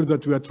make sure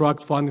that we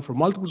attract funding from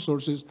multiple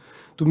sources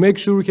to make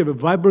sure we have a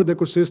vibrant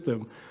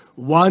ecosystem.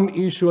 One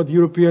issue at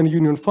European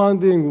Union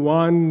funding,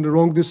 one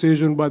wrong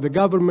decision by the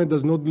government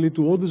does not lead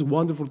to all these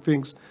wonderful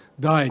things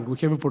dying. We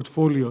have a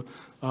portfolio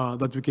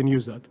that we can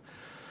use that.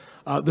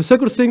 The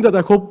second thing that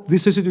I hope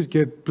this institute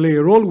can play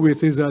a role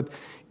with is that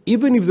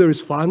even if there is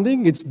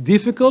funding, it's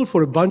difficult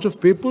for a bunch of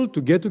people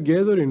to get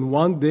together in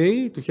one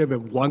day to have a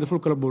wonderful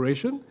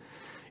collaboration.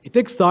 It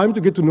takes time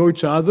to get to know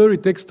each other.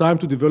 It takes time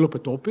to develop a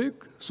topic.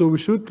 So we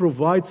should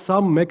provide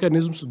some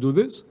mechanisms to do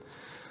this.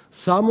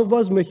 Some of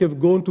us may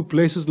have gone to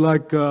places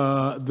like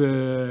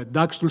the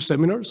Daxtul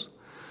seminars.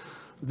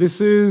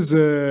 This is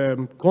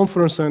a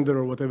conference center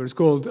or whatever it's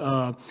called.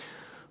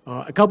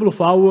 A couple of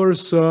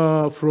hours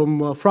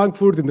from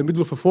Frankfurt in the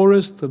middle of a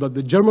forest that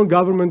the German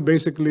government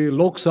basically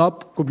locks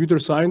up computer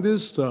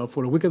scientists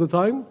for a week at a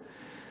time.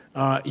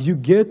 You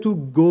get to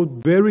go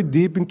very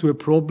deep into a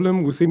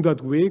problem within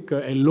that week.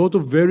 A lot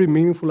of very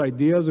meaningful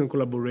ideas and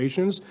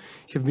collaborations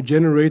have been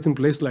generated in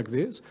places like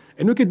this.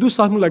 And we can do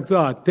something like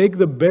that. Take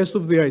the best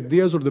of the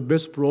ideas or the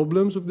best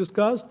problems we've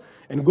discussed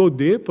and go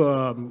deep.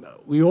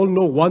 We all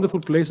know wonderful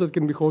places that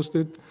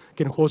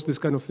can host these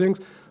kind of things.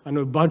 I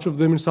know a bunch of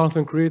them in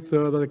Southern Crete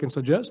that I can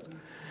suggest.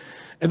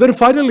 And then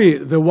finally,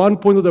 the one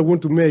point that I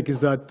want to make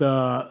is that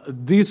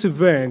this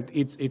event,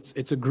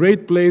 it's a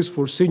great place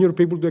for senior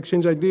people to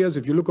exchange ideas.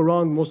 If you look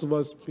around, most of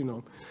us,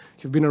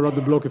 have been around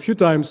the block a few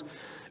times.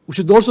 We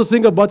should also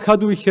think about how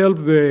do we help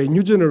the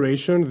new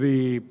generation,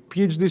 the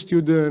PhD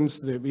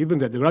students, even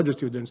the graduate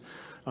students,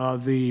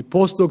 the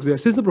postdocs, the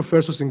assistant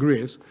professors in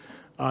Greece,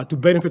 to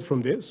benefit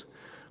from this.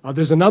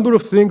 There's a number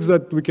of things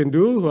that we can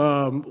do.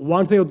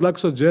 One thing I would like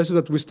to suggest is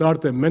that we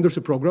start a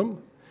mentorship program.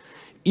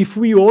 If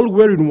we all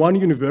were in one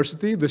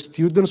university, the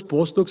students,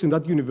 postdocs in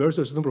that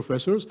university, assistant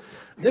professors,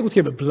 they would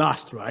have a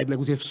blast, right? Like,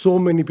 we'd have so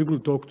many people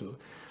to talk to.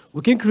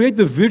 We can create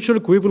the virtual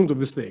equivalent of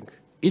this thing.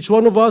 Each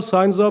one of us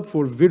signs up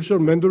for virtual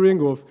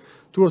mentoring of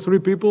 2 or 3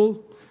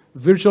 people,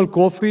 virtual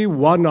coffee,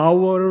 1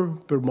 hour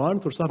per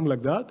month or something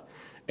like that.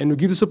 And we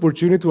give this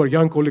opportunity to our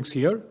young colleagues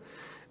here.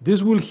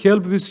 This will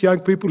help these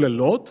young people a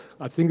lot.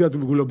 I think that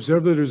we will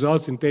observe the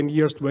results in 10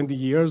 years, 20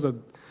 years, that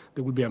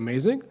they will be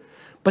amazing.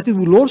 But it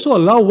will also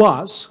allow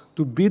us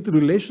to build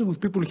relations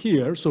with people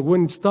here. So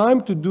when it's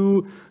time to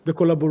do the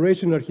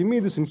collaboration in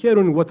Archimedes and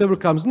Heron, whatever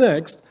comes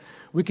next,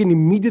 we can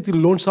immediately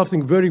launch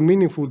something very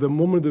meaningful the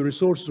moment the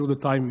resources or the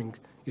timing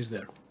is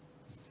there.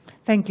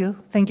 Thank you.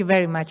 Thank you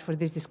very much for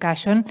this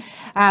discussion.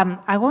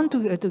 I want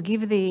to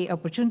give the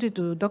opportunity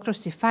to Dr.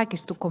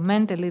 Sifakis to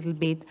comment a little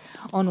bit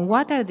on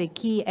what are the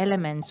key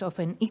elements of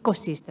an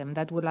ecosystem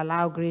that will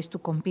allow Greece to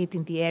compete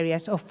in the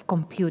areas of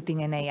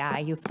computing and AI.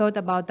 You've thought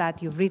about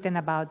that, you've written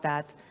about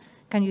that.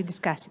 Can you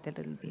discuss it a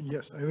little bit?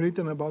 Yes, I've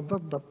written about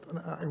that, but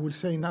I will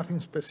say nothing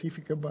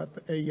specific about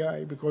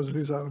AI because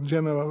these are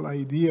general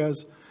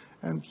ideas.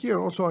 And here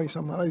also I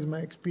summarize my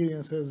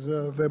experience as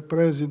the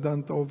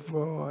president of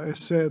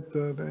ESET,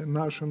 the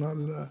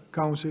National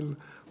Council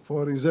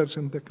for Research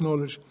and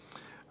Technology.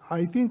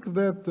 I think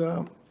that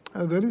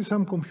there is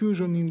some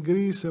confusion in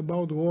Greece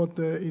about what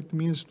it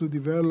means to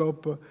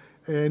develop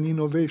an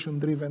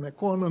innovation-driven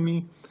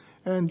economy.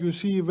 And you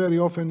see very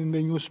often in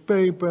the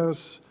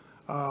newspapers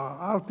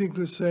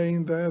articles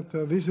saying that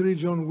this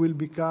region will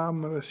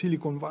become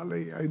Silicon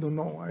Valley. I don't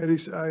know.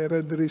 I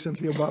read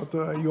recently about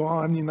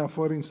Ioannina,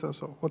 for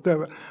instance, or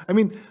whatever. I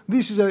mean,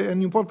 this is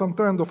an important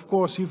trend, of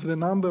course, if the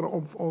number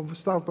of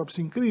startups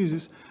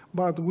increases,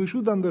 but we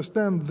should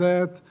understand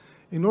that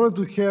in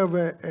order to have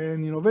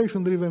an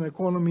innovation-driven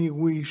economy,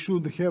 we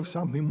should have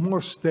something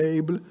more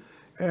stable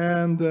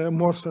and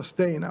more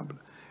sustainable.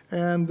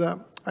 And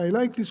I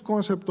like this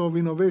concept of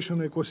innovation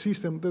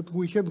ecosystem that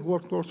we had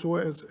worked also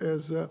as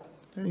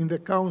in the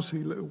council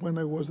when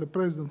I was the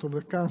president of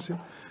the council.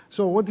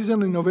 So what is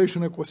an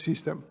innovation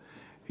ecosystem?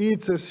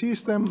 It's a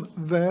system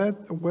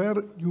where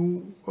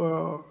you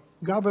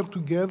gather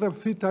together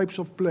three types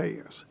of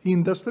players: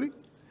 industry,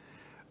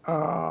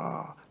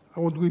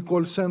 what we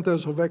call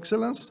centers of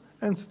excellence,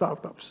 and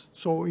startups.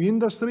 So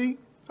industry,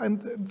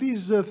 and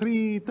these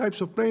three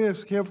types of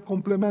players have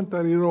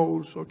complementary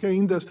roles. Okay,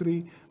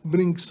 industry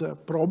brings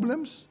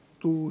problems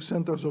to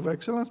centers of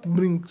excellence,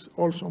 brings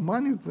also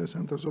money to the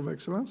centers of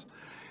excellence,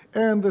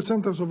 and the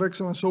centers of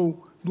excellence so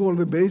do all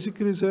the basic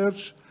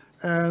research,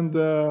 and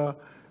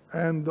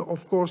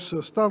of course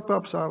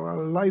startups are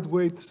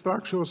lightweight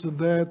structures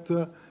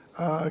that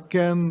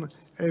can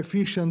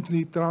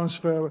efficiently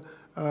transfer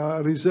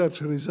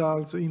research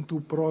results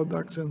into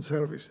products and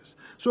services.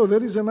 So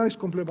there is a nice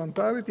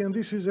complementarity, and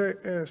this is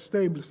a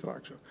stable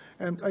structure.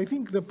 And I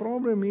think the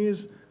problem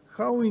is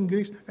how in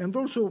Greece, and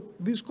also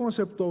this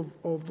concept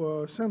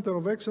of center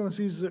of excellence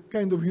is a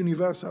kind of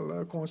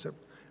universal concept.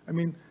 I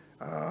mean,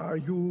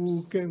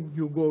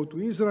 you go to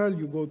Israel,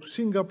 you go to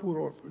Singapore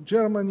or to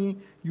Germany,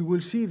 you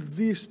will see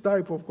this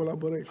type of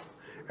collaboration.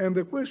 And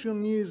the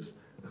question is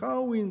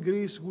how in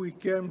Greece we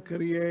can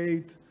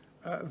create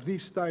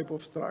this type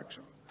of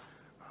structure.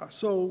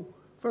 So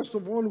first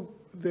of all,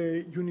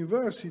 the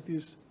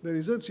universities, the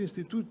research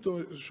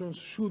institutions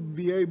should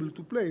be able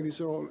to play this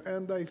role.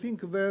 And I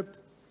think that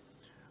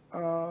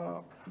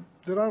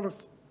there are,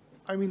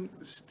 I mean,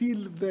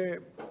 still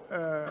the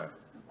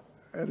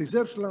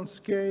research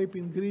landscape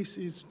in Greece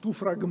is too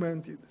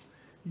fragmented.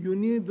 You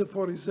need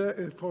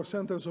for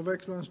centers of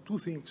excellence two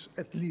things,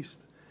 at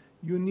least.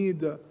 You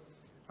need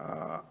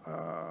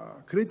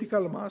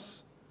critical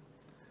mass,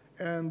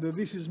 and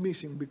this is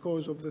missing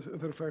because of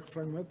the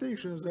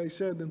fragmentation, as I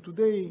said. And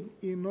today,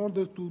 in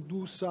order to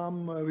do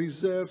some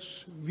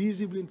research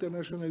visibly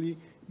internationally,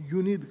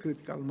 you need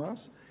critical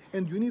mass,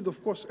 and you need,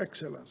 of course,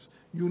 excellence.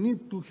 You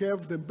need to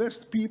have the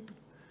best people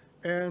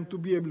and to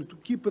be able to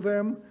keep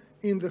them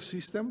in the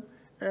system.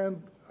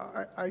 And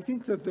I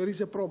think that there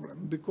is a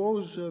problem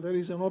because there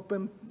is an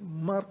open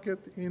market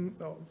in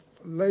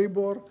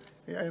labor,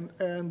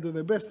 and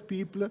the best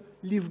people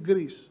leave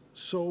Greece.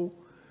 So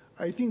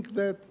I think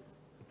that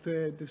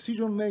the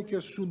decision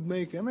makers should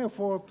make an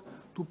effort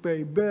to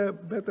pay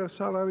better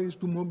salaries,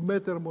 to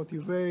better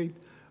motivate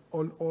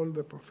all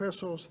the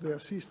professors, the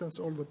assistants,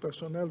 all the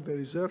personnel, the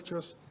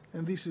researchers,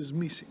 and this is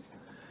missing.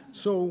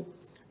 So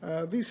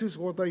this is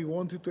what I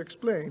wanted to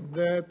explain,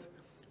 that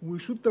we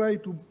should try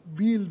to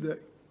build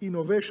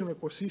innovation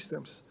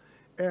ecosystems.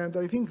 And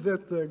I think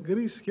that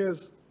Greece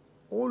has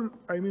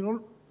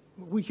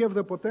we have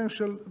the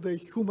potential, the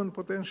human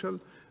potential,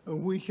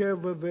 we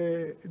have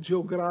the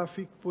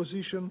geographic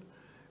position,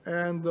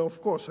 and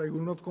of course, I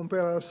will not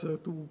compare us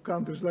to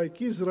countries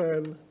like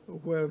Israel,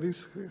 where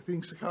these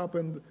things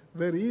happened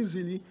very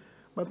easily,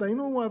 but I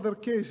know other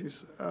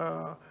cases.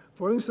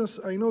 For instance,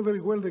 I know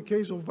very well the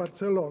case of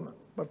Barcelona.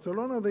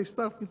 Barcelona, they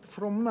started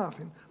from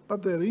nothing,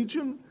 but the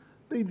region,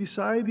 they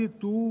decided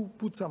to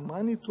put some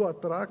money to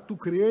attract, to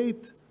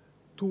create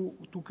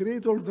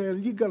all the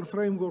legal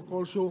framework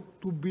also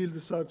to build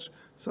such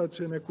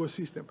an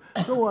ecosystem.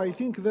 So I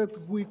think that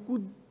we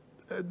could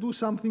do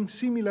something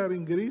similar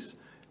in Greece.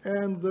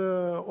 And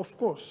of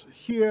course,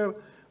 here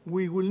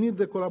we will need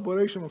the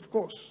collaboration, of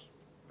course.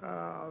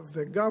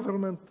 The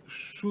government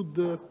should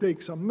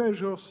take some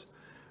measures.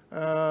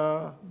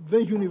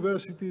 The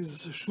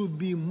universities should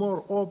be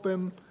more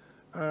open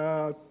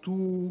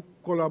to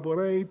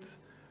collaborate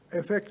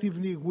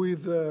effectively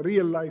with the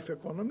real-life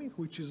economy,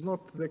 which is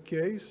not the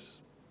case.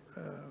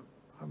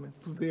 I mean,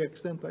 to the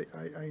extent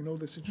I know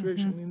the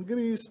situation in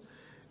Greece,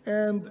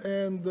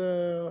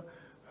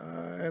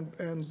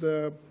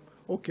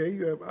 okay,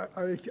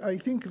 I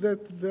think that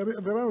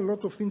there are a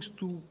lot of things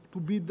to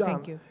be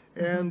done. Thank you.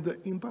 And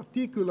in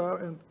particular,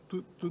 and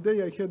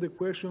today I had a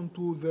question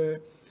to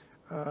the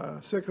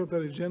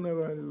Secretary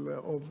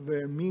General of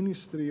the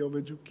Ministry of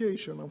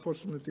Education.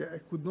 Unfortunately, I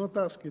could not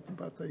ask it,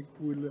 but I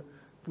will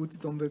put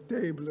it on the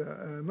table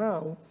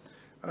now.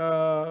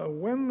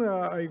 When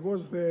I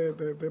was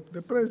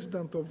the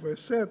president of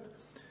SET,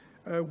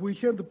 we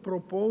had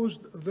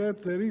proposed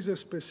that there is a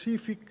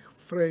specific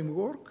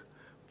framework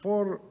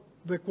for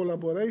the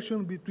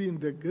collaboration between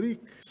the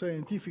Greek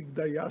scientific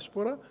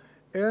diaspora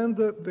and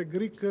the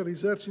Greek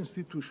research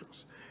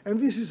institutions. And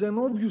this is an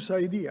obvious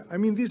idea. I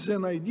mean, this is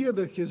an idea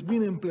that has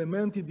been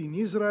implemented in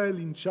Israel,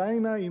 in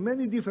China, in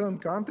many different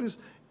countries,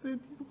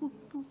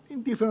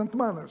 in different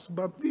manners.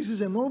 But this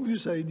is an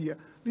obvious idea.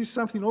 This is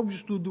something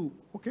obvious to do,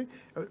 okay?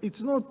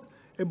 It's not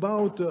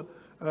about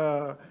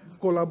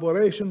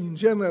collaboration in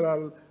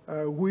general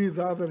with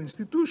other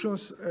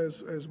institutions,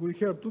 as we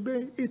have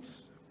today.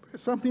 It's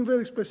something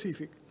very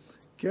specific.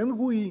 Can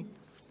we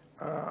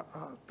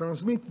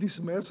transmit this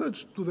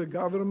message to the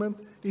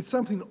government? It's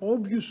something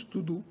obvious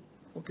to do,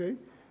 okay?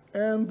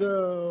 And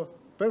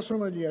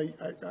personally,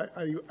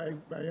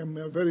 I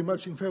am very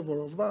much in favor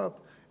of that.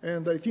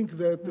 And I think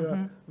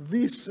that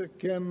this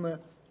can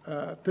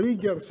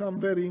trigger some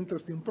very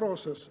interesting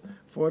process.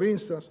 For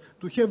instance,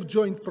 to have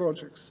joint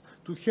projects,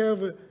 to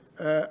have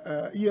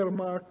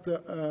earmarked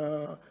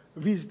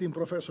visiting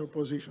professor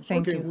positions.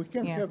 Thank you. We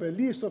can have a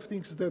list of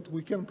things that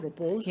we can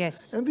propose.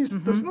 Yes. And this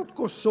does not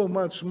cost so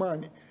much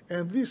money.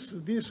 And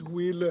this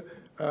will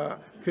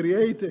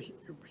create a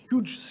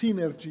huge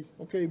synergy,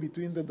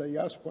 between the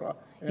diaspora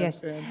and,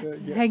 yes.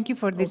 yes. Thank you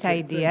for these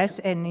ideas,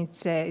 and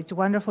it's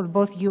wonderful.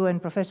 Both you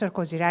and Professor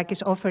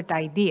Kozirakis offered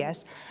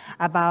ideas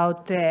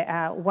about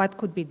what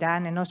could be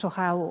done and also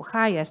how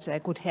HIAS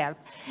could help.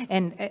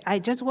 And I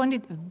just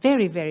wanted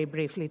very, very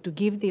briefly to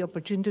give the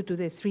opportunity to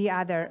the three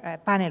other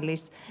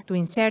panelists to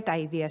insert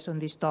ideas on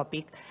this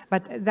topic,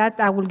 but that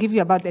I will give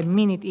you about a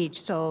minute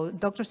each. So,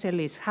 Dr.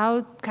 Selis,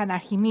 how can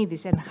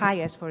Archimedes and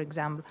HIAS, for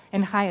example,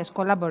 and HIAS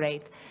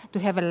collaborate to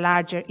have a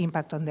larger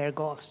impact on their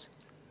goals?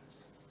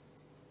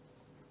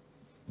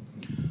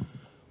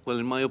 Well,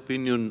 in my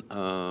opinion,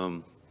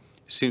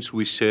 since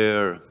we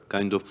share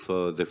kind of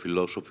the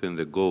philosophy and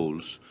the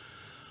goals,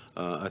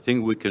 I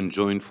think we can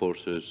join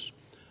forces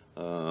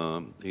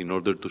in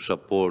order to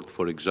support,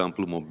 for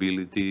example,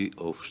 mobility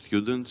of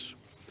students,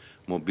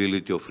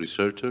 mobility of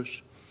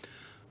researchers.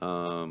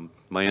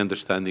 My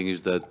understanding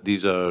is that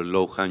these are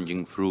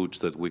low-hanging fruits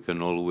that we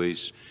can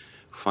always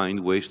find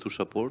ways to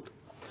support.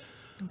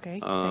 Okay,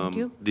 thank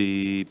you.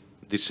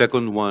 The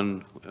second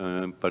one,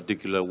 in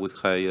particular with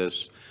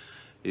HIAS,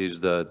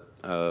 is that,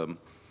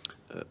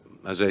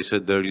 as I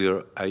said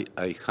earlier,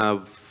 I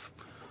have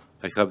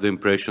the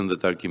impression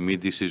that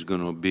Archimedes is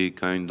going to be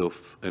kind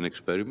of an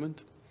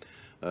experiment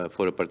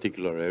for a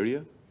particular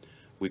area.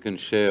 We can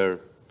share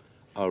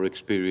our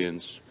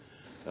experience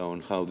on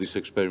how this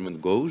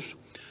experiment goes,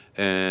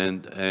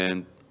 and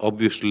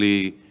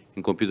obviously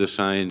in computer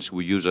science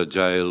we use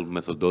agile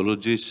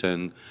methodologies,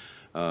 and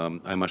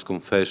I must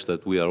confess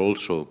that we are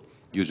also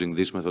using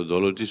this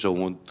methodology, so I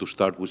want to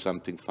start with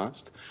something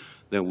fast.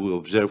 Then we'll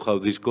observe how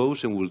this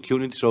goes and we'll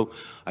tune it. So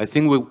I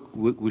think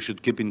we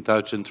should keep in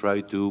touch and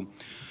try to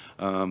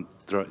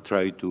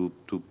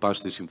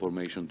pass this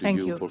information to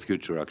you for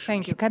future actions.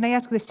 Thank you. Can I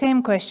ask the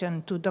same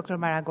question to Dr.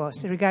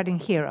 Maragos regarding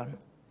HIRON?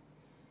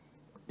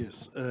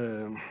 Yes.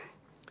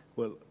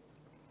 Well,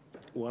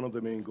 one of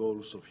the main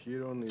goals of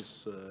HIRON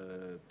is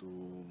to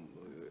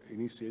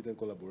initiate and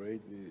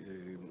collaborate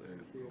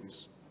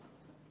with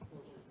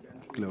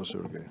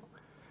closer, okay.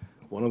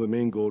 One of the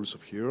main goals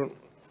of HIRON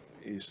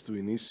is to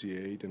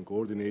initiate and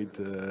coordinate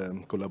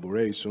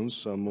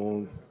collaborations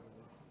among,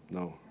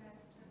 no.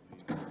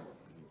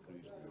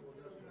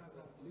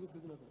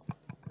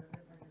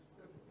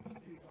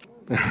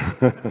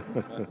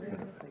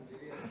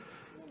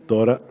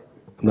 Tora,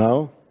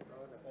 now?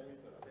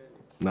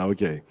 Now,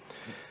 okay.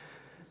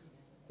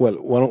 Well,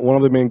 one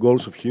of the main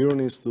goals of HIRON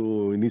is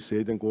to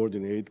initiate and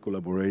coordinate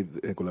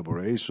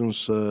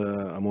collaborations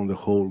among the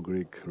whole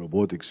Greek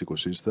robotics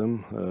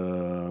ecosystem,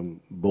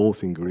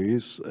 both in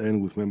Greece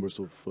and with members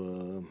of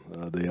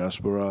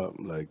diaspora,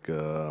 like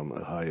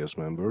HIAS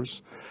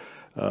members.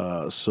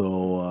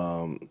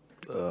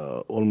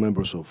 All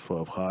members of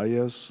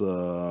HIAS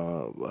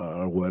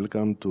are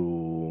welcome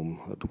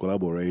to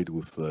collaborate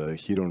with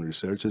HIRON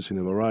researchers in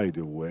a variety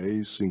of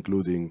ways,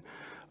 including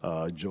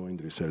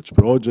joint research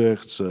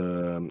projects,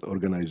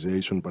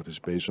 organization,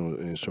 participation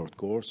in short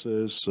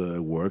courses,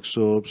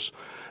 workshops,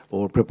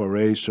 or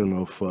preparation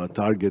of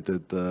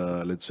targeted,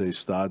 let's say,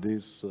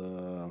 studies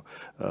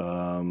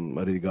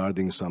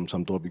regarding some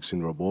topics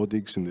in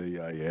robotics in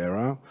the AI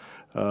era.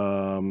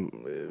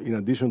 In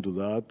addition to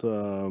that,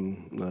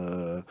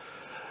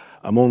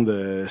 among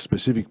the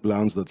specific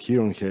plans that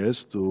HIRON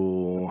has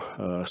to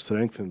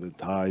strengthen the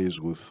ties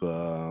with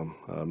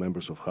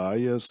members of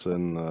HIAS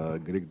and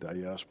Greek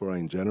diaspora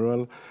in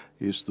general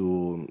is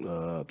to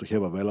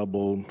have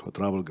available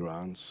travel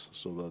grants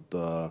so that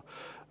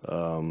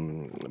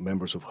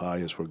members of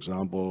HIAS, for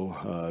example,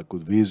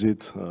 could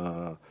visit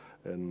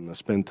and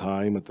spend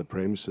time at the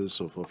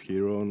premises of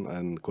HIRON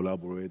and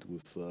collaborate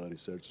with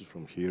researchers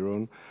from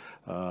HIRON.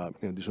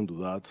 In addition to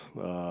that,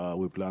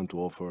 we plan to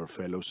offer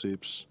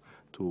fellowships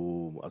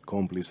to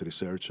accomplished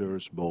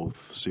researchers, both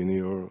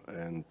senior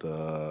and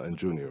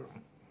junior.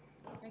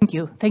 Thank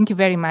you. Thank you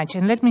very much.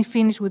 And let me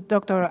finish with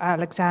Dr.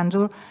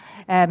 Alexandru.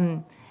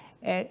 Can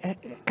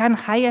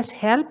HIAS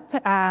help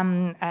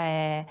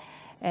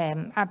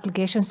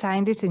application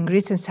scientists in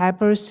Greece and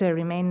Cyprus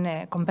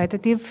remain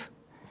competitive,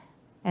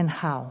 and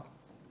how?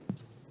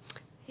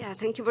 Yeah,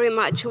 thank you very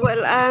much.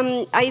 Well,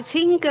 I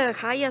think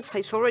HIAS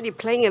is already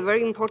playing a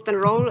very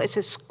important role as a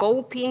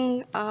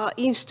scoping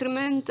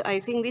instrument. I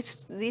think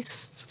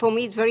this for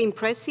me is very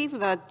impressive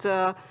that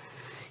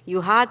you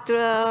had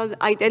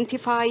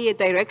identify a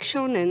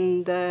direction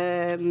and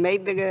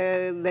made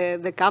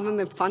the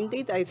government fund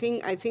it. I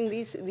think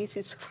this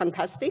is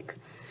fantastic.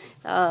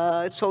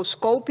 So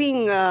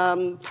scoping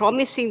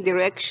promising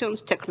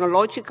directions,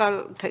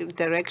 technological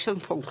direction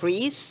for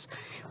Greece.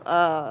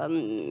 I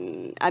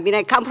mean,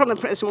 I come from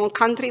a small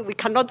country. We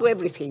cannot do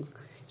everything.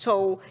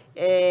 So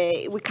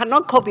we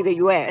cannot copy the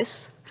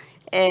US.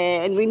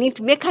 And we need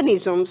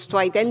mechanisms to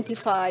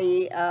identify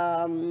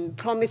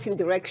promising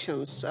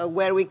directions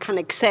where we can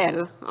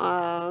excel,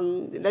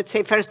 let's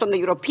say first on the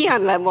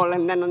European level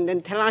and then on the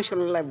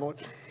international level.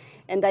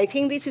 And I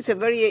think this is a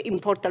very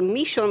important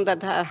mission that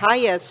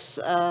HIAS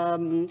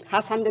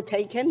has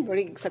undertaken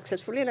very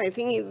successfully, and I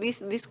think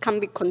this can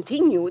be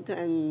continued.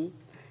 And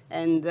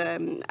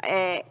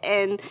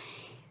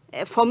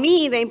for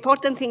me, the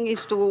important thing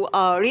is to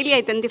really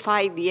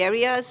identify the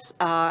areas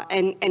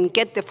and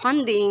get the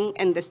funding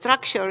and the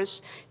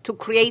structures to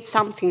create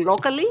something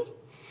locally.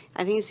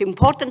 I think it's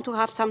important to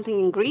have something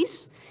in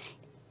Greece,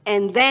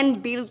 and then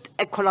build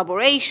a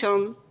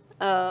collaboration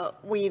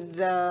with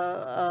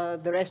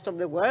the rest of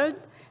the world.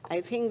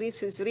 I think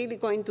this is really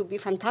going to be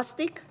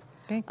fantastic.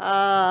 Okay.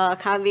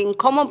 Having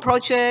common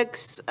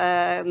projects,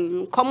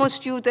 common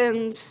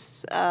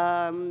students.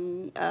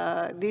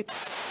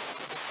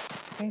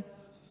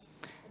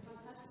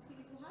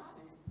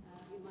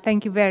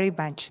 Thank you very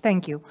much.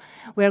 Thank you.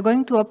 We are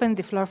going to open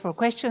the floor for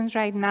questions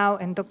right now,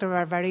 and Dr.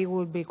 Varvari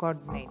will be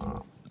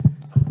coordinating.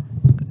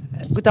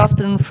 Good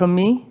afternoon from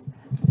me.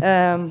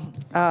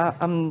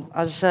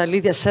 As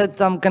Lydia said,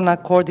 I'm going to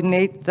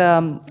coordinate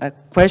the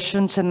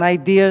questions and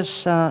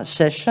ideas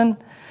session.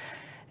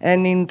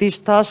 And in this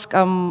task,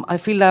 I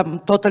feel I'm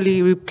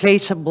totally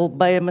replaceable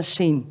by a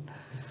machine.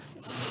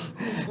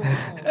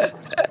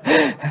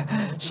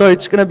 So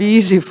it's going to be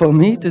easy for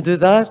me to do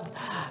that.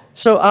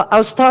 So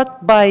I'll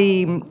start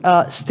by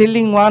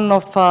stealing one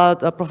of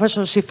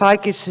Professor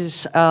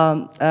Sifakis'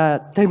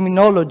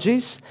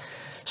 terminologies.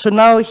 So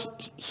now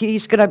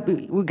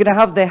we're going to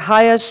have the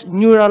HIAS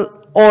neural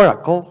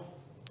oracle.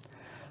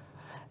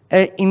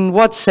 In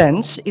what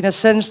sense? In a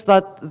sense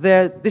that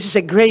this is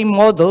a gray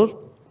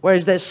model,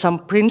 whereas there's some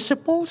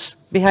principles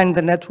behind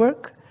the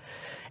network,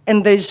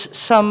 and there's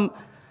some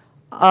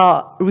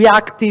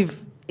reactive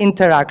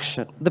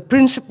interaction. The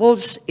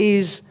principles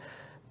is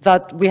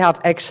that we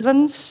have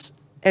excellence,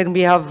 and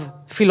we have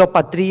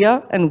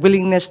philopatria and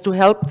willingness to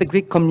help the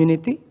Greek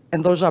community,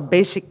 and those are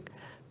basic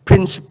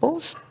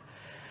principles.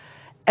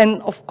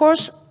 And of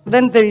course,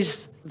 then there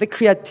is the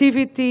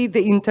creativity,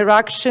 the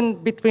interaction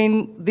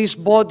between this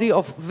body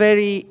of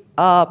very,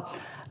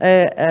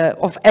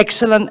 of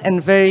excellent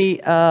and very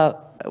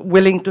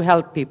willing to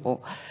help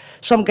people.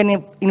 So I'm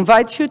going to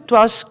invite you to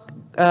ask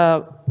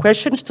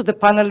questions to the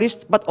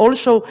panelists, but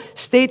also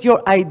state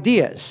your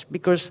ideas,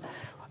 because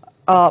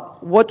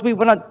what we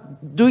want to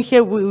do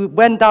here, we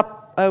want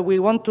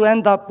to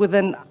end up with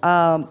an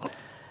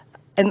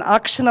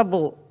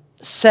actionable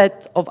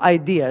set of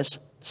ideas,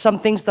 some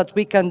things that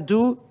we can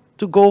do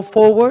to go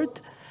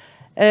forward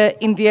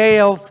in the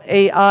area of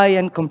AI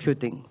and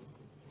computing.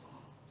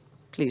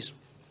 Please.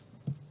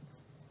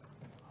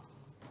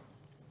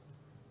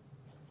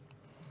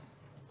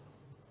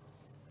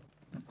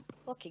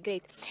 Okay,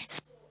 great.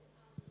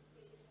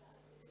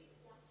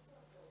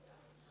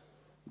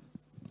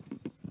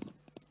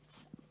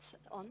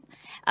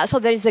 So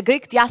there is a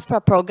Greek diaspora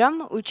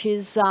program, which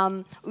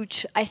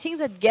I think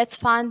that gets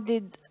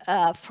funded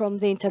from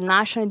the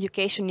International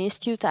Education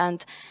Institute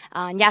and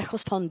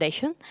Niarchos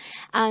Foundation.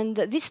 And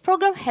this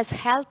program has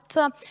helped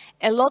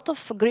a lot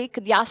of Greek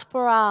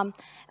diaspora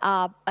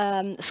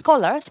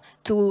scholars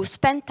to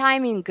spend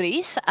time in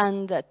Greece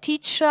and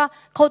teach,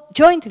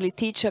 jointly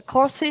teach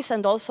courses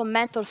and also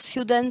mentor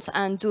students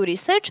and do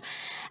research.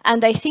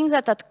 And I think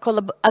that at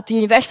the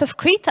University of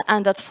Crete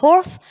and at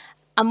Forth,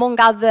 among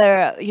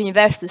other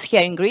universities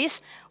here in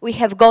Greece, we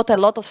have got a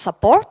lot of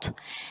support.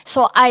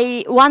 So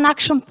one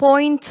action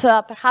point,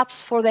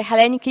 perhaps for the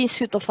Hellenic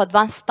Institute of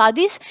Advanced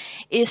Studies,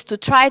 is to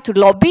try to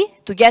lobby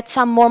to get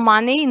some more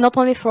money, not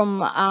only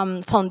from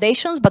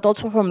foundations, but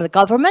also from the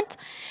government,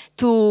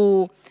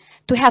 to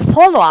have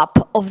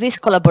follow-up of these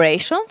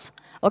collaborations.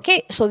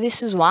 Okay, so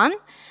this is one.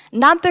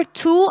 Number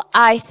two,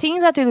 I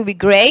think that it would be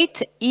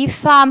great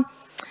if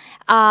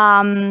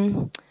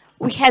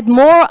we had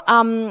more,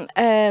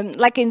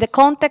 like in the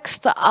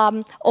context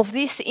of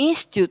this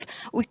institute,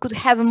 we could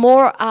have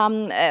more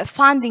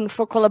funding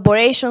for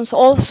collaborations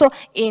also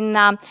in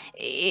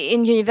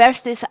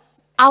universities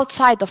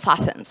outside of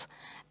Athens.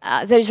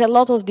 There is a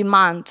lot of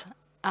demand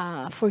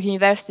for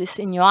universities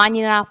in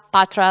Ioannina,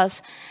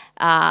 Patras,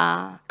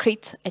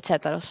 Crete,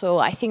 etc. So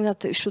I think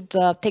that we should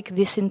take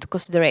this into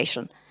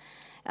consideration.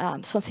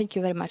 So thank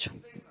you very much.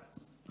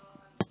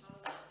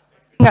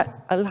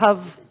 I'll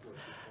have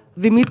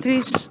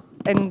Dimitris.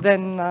 And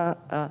then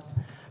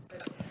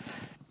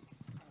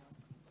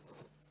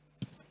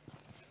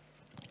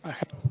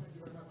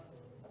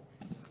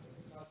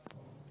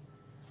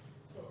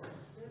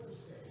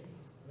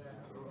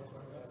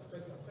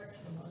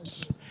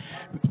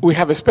we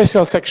have a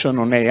special section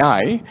on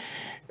AI.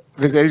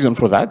 There's a reason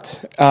for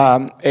that.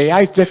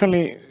 AI is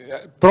definitely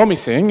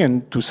promising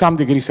and to some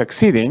degree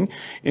succeeding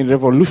in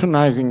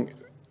revolutionizing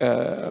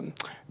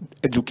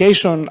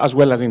education as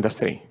well as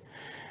industry.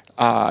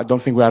 I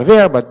don't think we are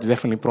there, but it's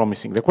definitely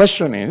promising. The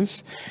question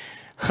is,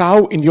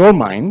 how, in your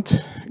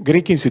mind,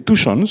 Greek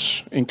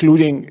institutions,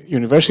 including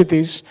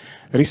universities,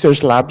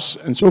 research labs,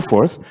 and so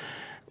forth,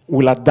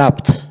 will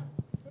adapt?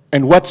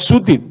 And what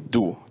should it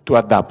do to to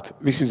adapt.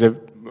 This is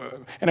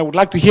and I would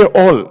like to hear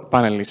all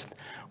panelists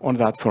on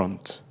that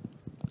front.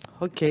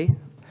 Okay.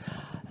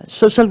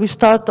 So shall we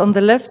start on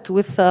the left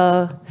with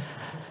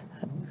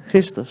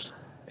Christos?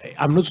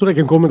 I'm not sure I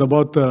can comment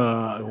about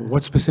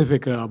what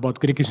specific about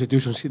Greek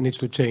institutions needs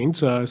to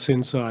change,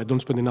 since I don't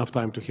spend enough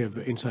time to have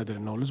insider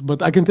knowledge.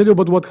 But I can tell you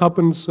about what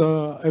happens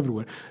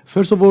everywhere.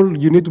 First of all,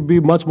 you need to be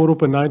much more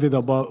open-minded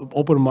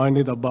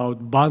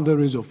about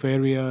boundaries of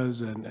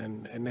areas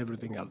and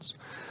everything else.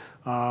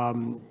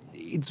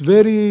 It's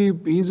very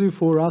easy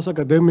for us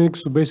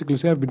academics to basically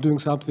say, I've been doing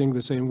something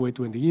the same way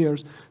 20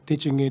 years,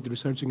 teaching it,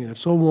 researching it, and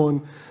so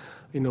on.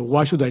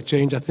 Why should I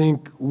change? I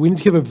think we need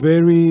to have a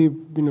very,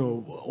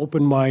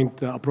 open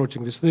mind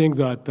approaching this thing,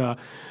 that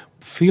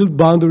field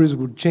boundaries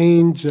will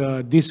change,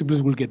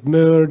 disciplines will get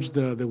merged,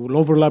 they will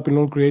overlap in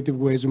all creative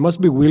ways. We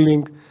must be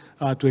willing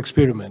to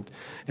experiment.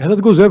 And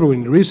that goes everywhere,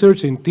 in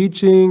research, in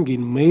teaching,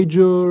 in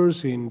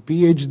majors, in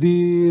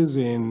PhDs,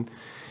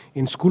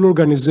 in school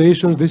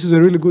organizations. This is a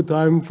really good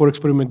time for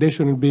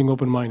experimentation and being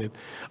open-minded.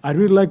 I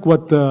really like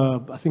what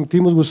I think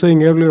Timos was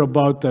saying earlier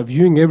about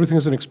viewing everything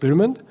as an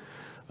experiment.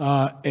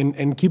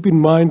 And keep in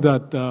mind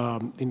that,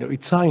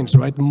 it's science,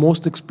 right?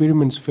 Most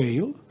experiments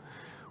fail.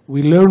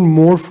 We learn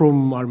more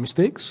from our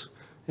mistakes,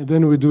 and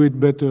then we do it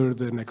better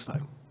the next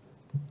time.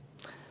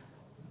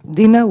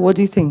 Dina, what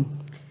do you think?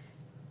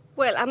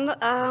 Well,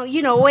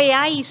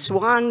 AI is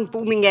one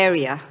booming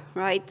area,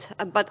 right?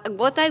 But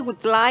what I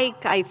would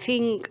like, I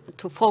think,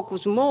 to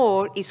focus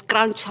more is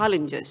grand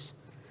challenges.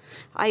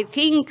 I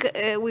think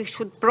we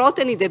should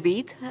broaden it a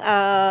bit.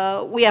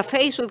 We are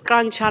faced with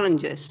grand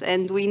challenges,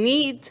 and we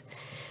need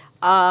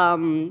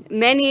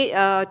many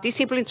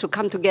disciplines to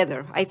come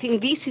together. I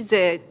think this is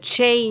a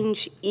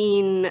change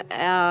in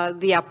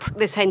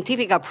the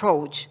scientific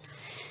approach.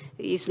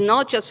 It's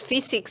not just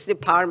physics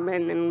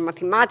department and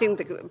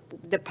mathematics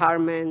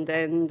department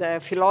and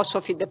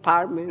philosophy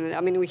department. I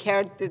mean, we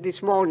heard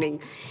this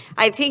morning.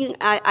 I think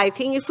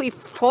if we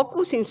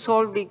focus in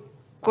solving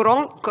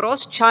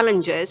cross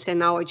challenges,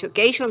 and our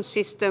education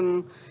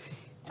system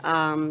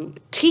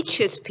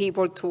teaches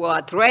people to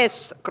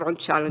address cross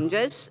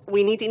challenges,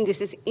 we need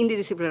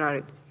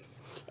interdisciplinarity.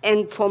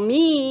 And for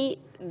me,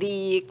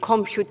 the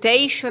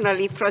computational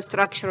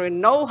infrastructure and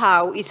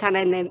know-how is an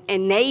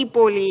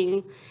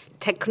enabling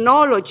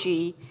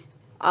technology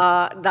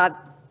that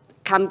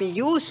can be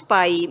used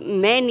by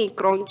many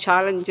cross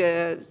challenge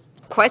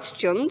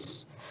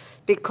questions,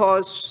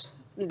 because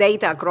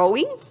data are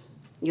growing.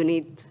 You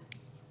need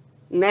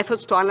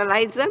methods to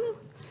analyze them.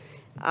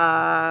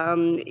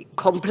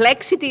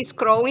 Complexity is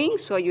growing,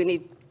 so you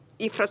need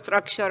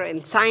infrastructure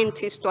and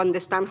scientists to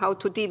understand how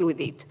to deal with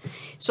it.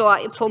 So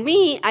for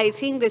me, I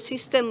think the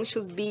system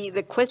should be,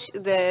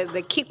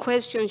 the key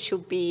question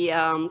should be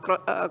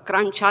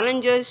grand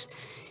challenges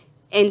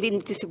and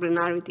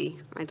interdisciplinarity.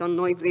 I don't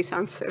know if this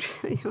answers.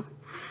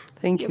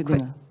 Thank you,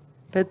 Dina.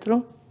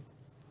 Petro?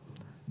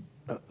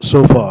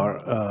 So far,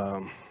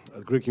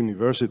 at Greek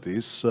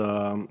universities,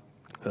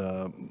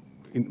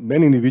 in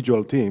many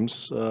individual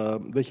teams,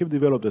 they have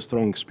developed a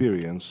strong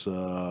experience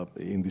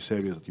in these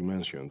areas that you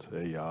mentioned,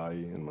 AI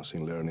and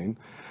machine learning,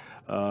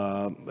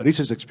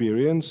 research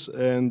experience,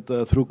 and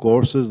through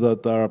courses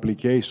that are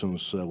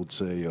applications, I would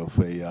say, of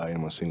AI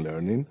and machine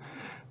learning,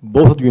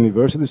 both at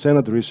universities and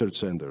at research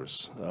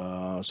centers.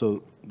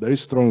 So there is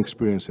strong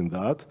experience in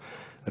that.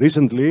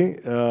 Recently,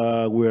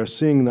 we are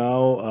seeing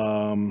now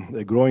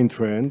a growing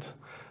trend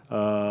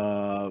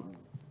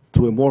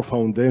to a more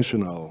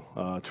foundational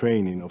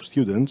training of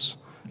students.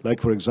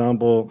 Like, for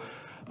example,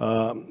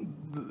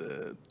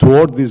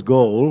 toward this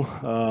goal,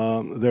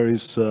 there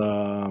is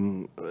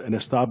an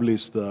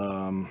established,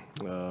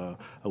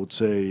 I would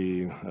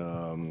say,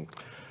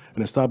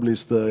 an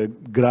established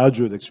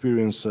graduate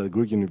experience at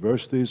Greek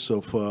universities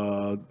of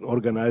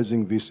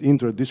organizing these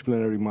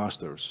interdisciplinary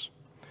masters.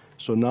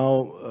 So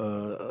now,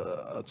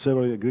 at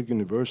several Greek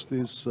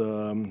universities,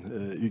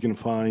 you can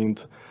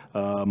find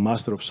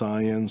Master of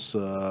Science,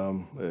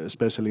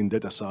 especially in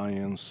data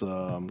science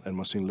and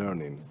machine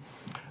learning.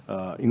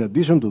 In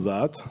addition to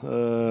that,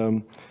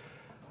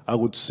 I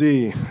would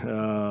see,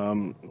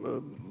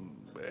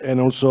 and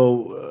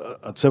also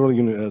at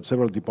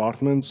several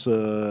departments,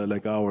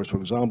 like ours, for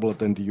example, at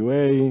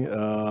NTUA,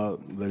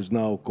 there's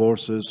now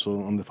courses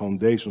on the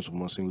foundations of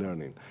machine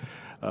learning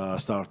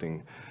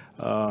starting.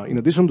 In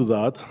addition to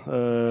that,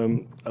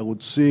 I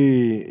would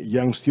see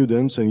young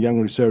students and young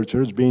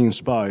researchers being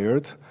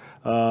inspired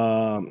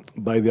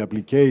by the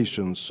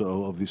applications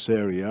of this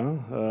area,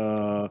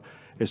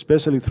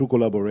 especially through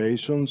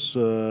collaborations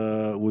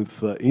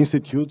with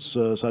institutes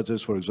such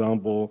as, for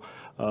example,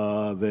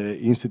 the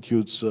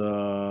institutes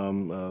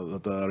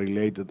that are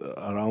related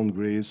around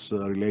Greece,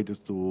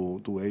 related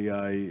to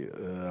AI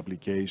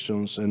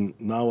applications, and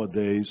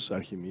nowadays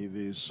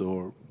Archimedes,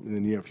 or in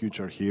the near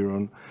future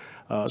Heron.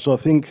 So I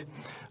think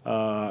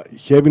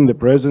having the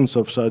presence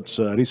of such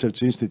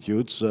research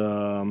institutes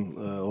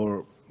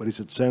or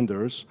research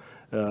centers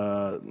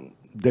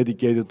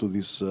dedicated to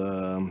this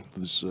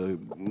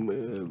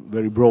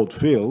very broad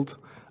field,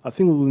 I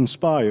think will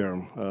inspire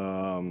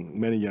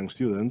many young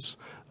students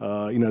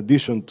in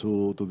addition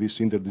to this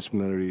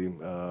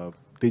interdisciplinary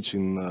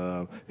teaching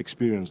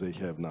experience they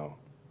have now.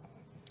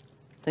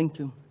 Thank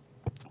you.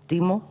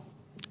 Timo,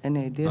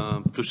 any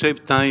idea? To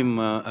save time,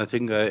 I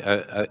think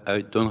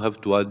I don't have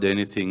to add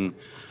anything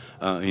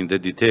in the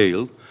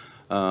details,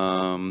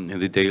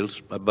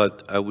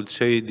 but I would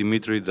say,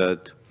 Dimitri,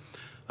 that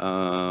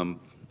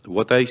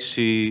what I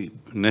see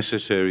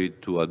necessary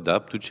to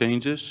adapt to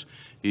changes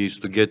is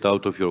to get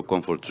out of your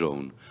comfort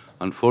zone.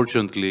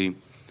 Unfortunately,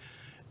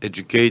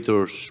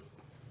 educators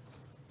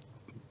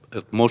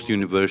at most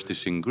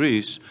universities in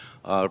Greece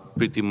are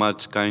pretty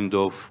much kind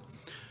of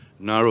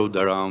narrowed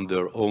around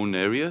their own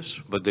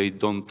areas, but they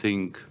don't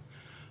think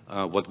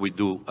what we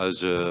do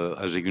as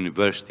a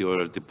university or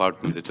as a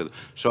department, etc.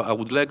 So I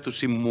would like to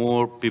see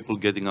more people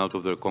getting out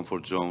of their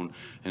comfort zone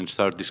and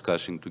start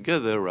discussing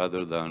together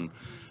rather than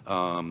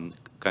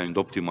kind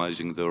of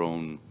optimizing their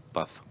own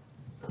path.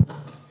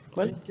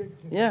 Well,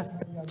 yeah,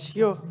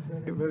 sure.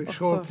 Very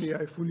shortly,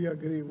 I fully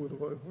agree with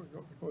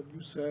what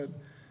you said.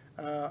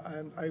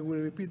 And I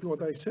will repeat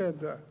what I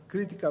said,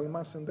 critical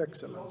mass and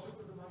excellence.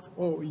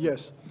 Oh,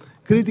 yes,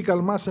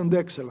 critical mass and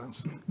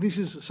excellence. This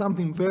is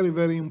something very,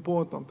 very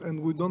important, and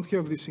we don't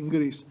have this in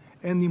Greece,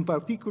 and in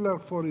particular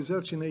for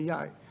research in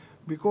AI,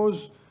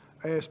 because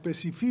a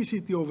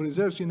specificity of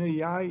research in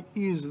AI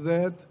is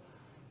that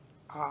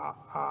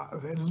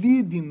the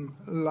leading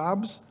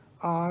labs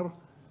are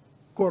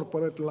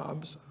corporate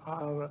labs,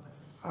 are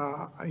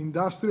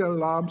industrial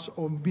labs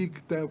of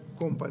big tech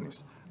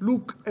companies.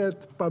 Look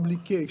at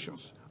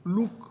publications.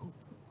 Look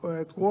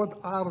at what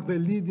are the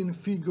leading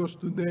figures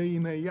today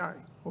in AI,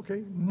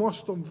 okay?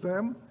 Most of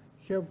them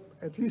have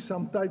at least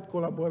some tight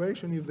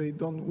collaboration, if they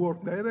don't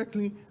work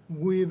directly,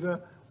 with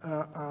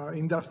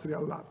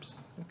industrial labs,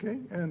 okay?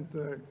 And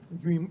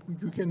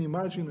you can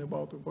imagine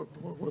about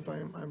what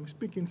I'm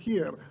speaking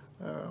here,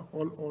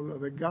 all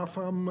the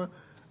GAFAM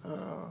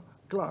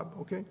club,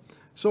 okay?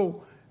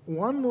 So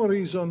one more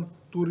reason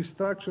to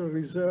restructure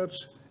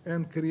research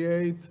and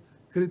create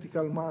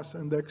critical mass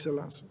and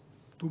excellence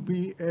to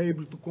be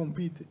able to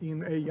compete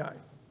in AI.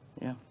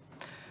 Yeah.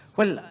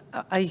 Well,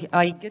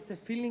 I get the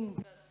feeling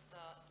that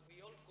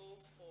we all go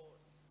for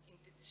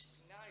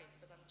interdisciplinarity,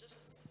 but I'm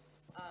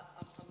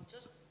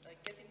just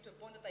getting to a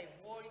point that I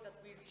worry that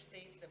we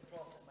restate the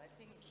problem. I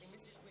think,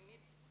 Dimitris, we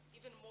need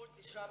even more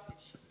disruptive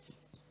solutions.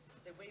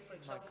 The way, for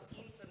example,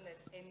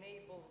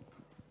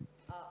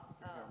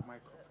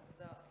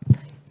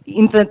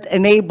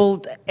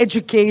 internet-enabled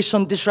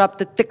education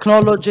disrupted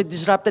technology,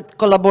 disrupted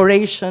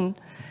collaboration,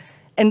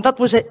 and that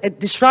was a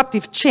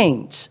disruptive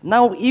change.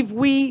 Now, if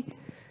we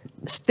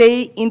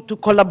stay into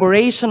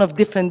collaboration of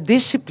different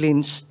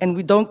disciplines and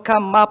we don't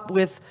come up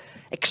with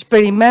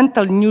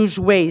experimental new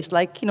ways,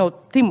 like,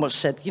 Timo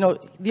said,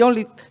 the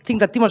only thing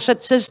that Timo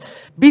says,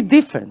 be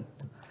different.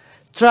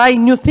 Try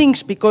new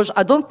things, because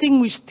I don't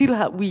think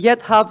we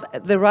yet have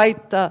the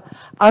right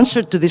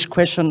answer to this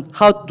question,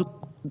 how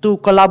to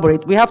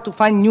collaborate. We have to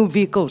find new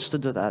vehicles to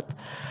do that.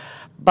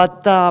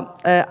 But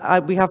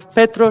we have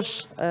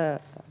Petros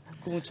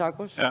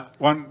Koumoutsakos. Yeah,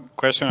 one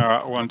question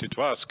I wanted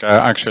to ask,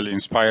 actually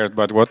inspired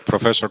by what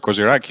Professor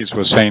Kozirakis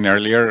was saying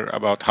earlier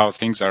about how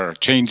things are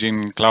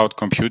changing, cloud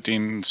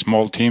computing,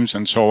 small teams,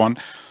 and so on,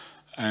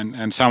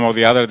 and some of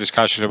the other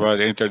discussions about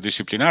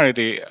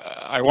interdisciplinarity.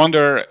 I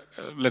wonder,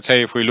 let's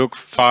say, if we look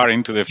far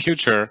into the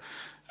future,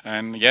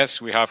 and yes,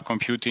 we have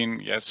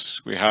computing, yes,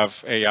 we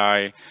have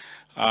AI,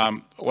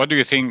 what do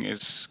you think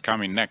is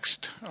coming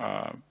next?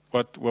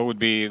 What would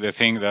be the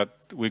thing that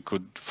we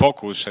could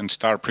focus and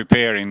start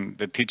preparing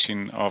the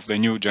teaching of the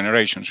new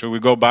generation? Should we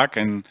go back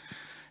and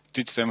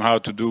teach them how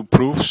to do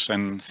proofs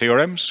and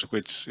theorems,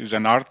 which is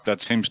an art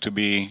that seems to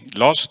be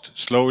lost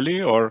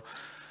slowly, or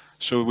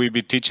should we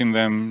be teaching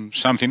them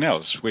something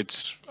else,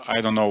 which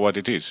I don't know what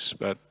it is,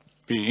 but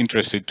be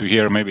interested to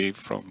hear maybe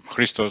from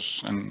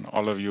Christos and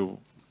all of you,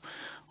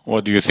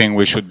 what do you think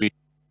we should be?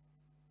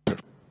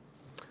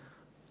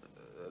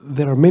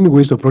 There are many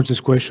ways to approach this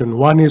question.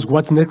 One is,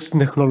 what's next in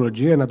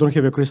technology? And I don't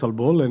have a crystal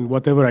ball, and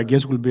whatever I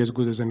guess will be as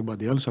good as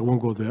anybody else. I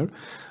won't go there.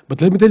 But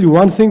let me tell you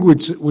one thing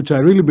which I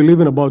really believe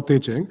in about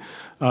teaching,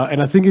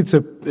 and I think it's a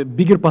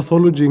bigger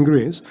pathology in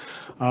Greece.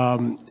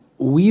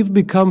 We've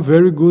become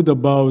very good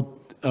about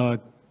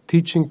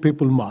teaching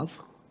people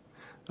math,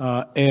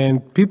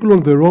 and people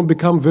on their own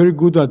become very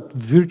good at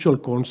virtual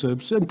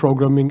concepts and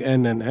programming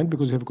and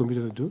because they have a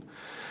computer to do.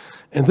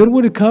 And then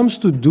when it comes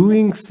to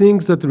doing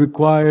things that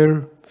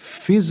require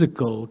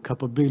physical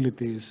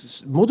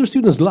capabilities, modern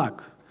students lack.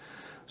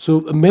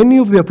 So many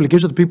of the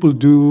applications that people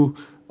do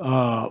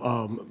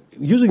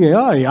using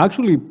AI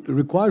actually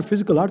require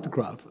physical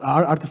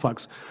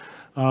artifacts.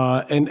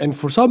 And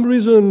for some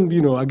reason,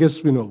 I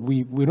guess,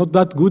 we're not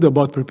that good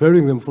about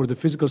preparing them for the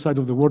physical side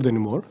of the world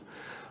anymore.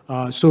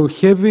 So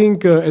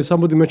having, as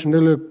somebody mentioned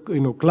earlier,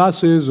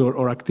 classes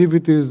or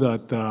activities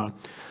that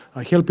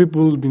help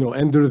people,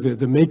 enter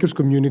the makers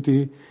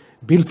community,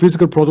 build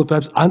physical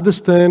prototypes,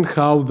 understand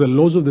how the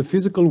laws of the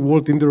physical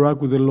world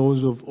interact with the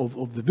laws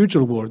of the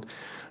virtual world,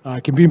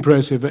 can be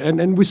impressive.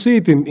 And we see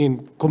it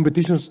in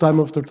competitions time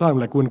after time.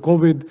 Like when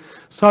COVID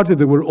started,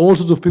 there were all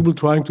sorts of people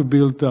trying to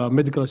build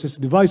medical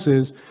assisted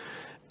devices,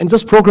 and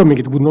just programming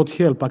it would not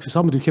help. Actually,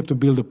 somebody would have to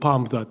build a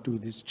pump that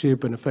is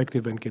cheap and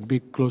effective and can be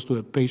close to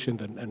a patient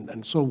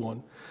and so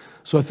on.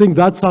 So I think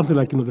that's something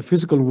like, the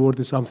physical world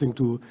is something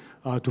to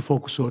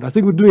focus on. I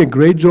think we're doing a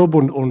great job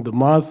on the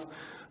math,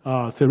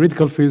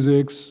 theoretical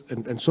physics,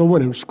 and so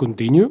on, and we should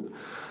continue.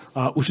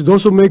 We should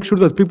also make sure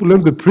that people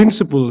learn the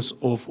principles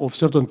of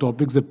certain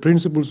topics, the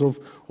principles of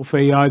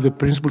AI, the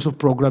principles of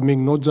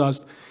programming, not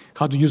just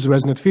how to use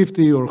ResNet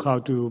 50 or how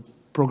to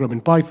program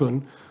in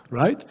Python,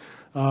 right?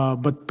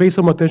 But pay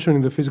some attention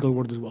in the physical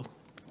world as well.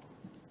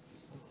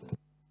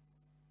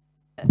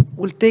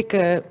 We'll take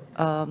a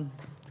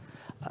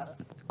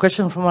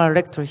question from our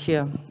rector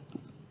here.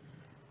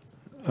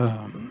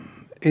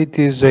 It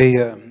is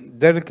a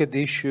delicate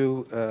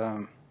issue,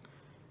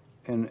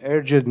 an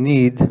urgent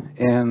need,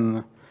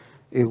 and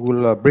it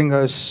will bring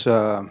us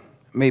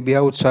maybe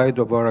outside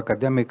of our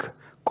academic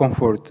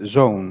comfort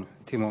zone,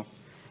 Timo,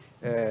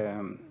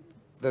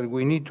 that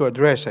we need to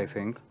address, I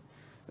think,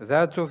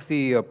 that of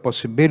the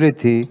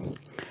possibility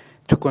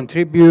to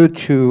contribute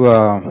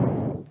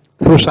to,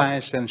 through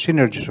science and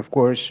synergies, of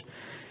course,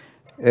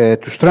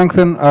 to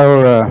strengthen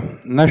our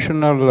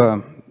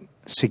national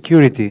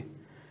security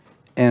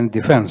and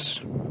defense.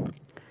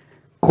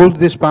 Could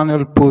this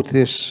panel put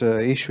this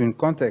issue in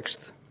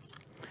context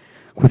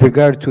with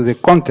regard to the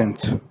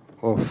content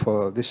of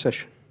this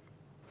session?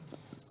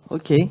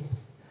 Okay.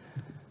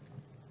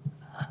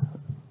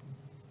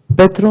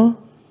 Petro?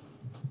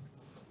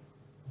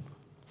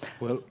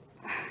 Well,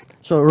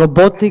 so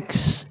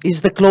robotics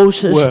is the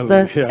closest, well,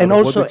 yeah, and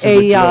also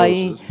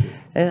AI,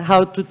 and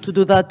how to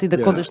do that in the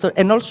context,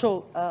 and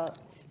also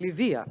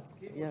Lydia.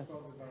 Yeah.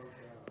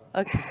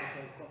 Okay.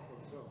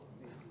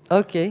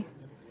 Okay.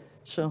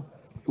 So.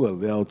 Well,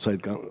 the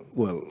outside,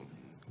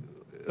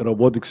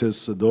 robotics,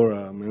 as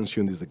Dora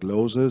mentioned, is the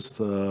closest.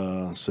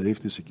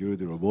 Safety,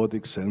 security,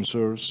 robotics,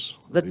 sensors.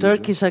 The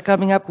Turkish are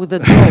coming up with the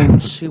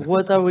drones.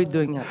 What are we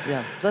doing?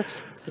 Yeah,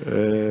 that's.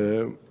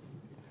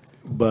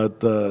 But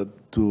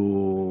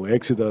to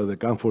exit out of the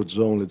comfort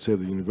zone, let's say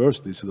the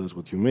university, so that's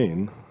what you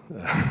mean,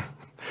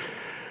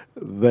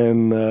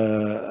 then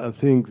I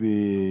think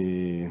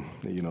the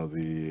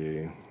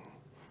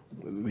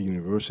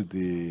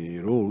university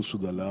rules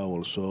should allow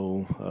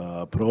also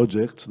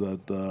projects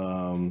that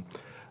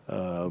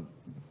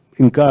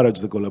encourage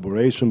the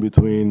collaboration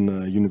between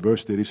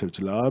university research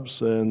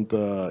labs and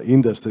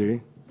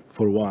industry,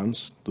 for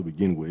once, to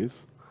begin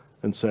with.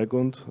 And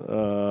second,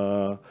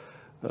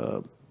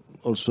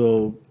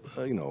 also,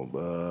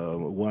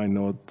 why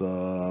not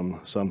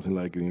something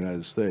like in the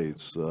United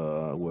States,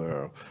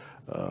 where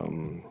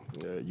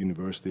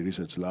university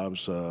research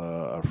labs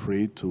are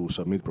free to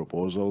submit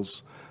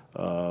proposals,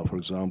 for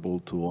example,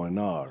 to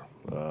ONR,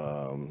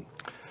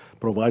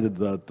 provided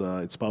that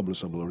it's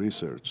publishable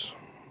research.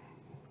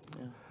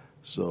 Yeah.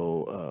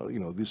 So,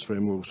 this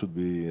framework should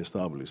be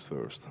established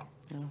first.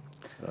 Yeah.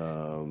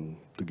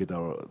 To get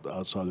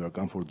outside our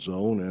comfort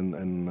zone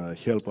and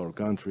help our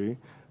country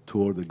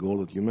toward the goal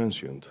that you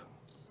mentioned.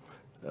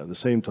 At the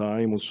same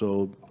time,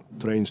 also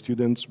train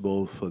students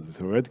both at the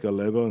theoretical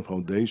level and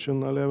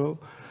foundational level,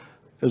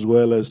 as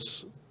well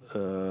as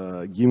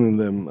giving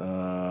them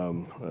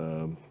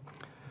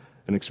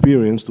an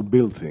experience to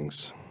build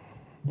things.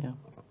 Yeah.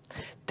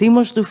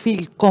 Timos, do you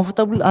feel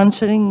comfortable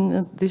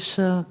answering this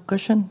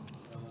question?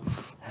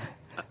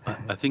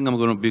 I think I'm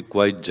going to be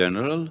quite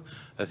general.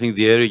 I think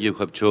the area you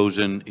have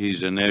chosen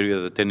is an area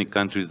that any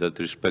country that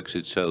respects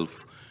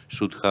itself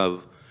should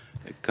have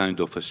a kind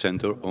of a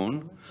center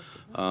on.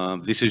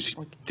 This is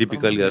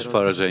typically, as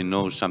far as I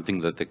know, something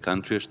that the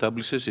country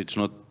establishes. It's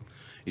not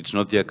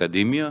the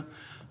academia.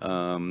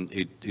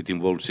 It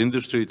involves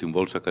industry, it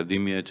involves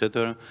academia,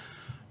 etc.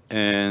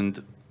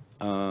 And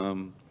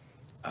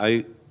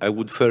I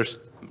would first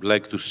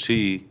like to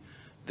see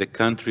the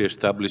country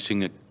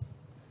establishing a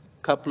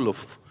couple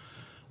of,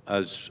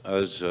 as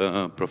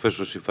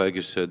Professor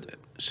Sifakis said,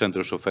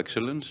 centers of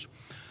excellence,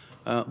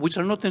 which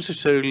are not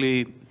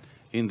necessarily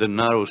in the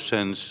narrow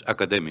sense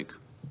academic,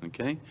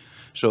 okay?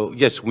 So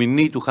yes, we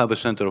need to have a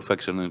center of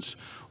excellence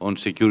on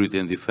security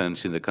and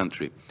defense in the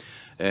country.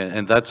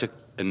 And that's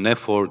an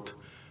effort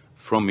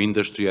from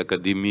industry,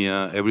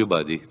 academia,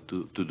 everybody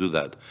to do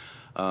that.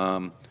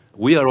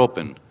 We are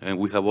open, and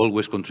we have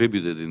always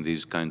contributed in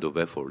these kind of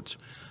efforts.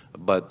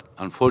 But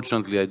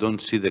unfortunately, I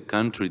don't see the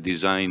country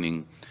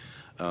designing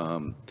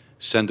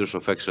centers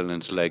of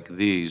excellence like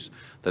these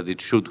that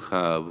it should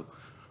have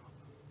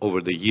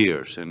over the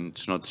years, and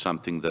it's not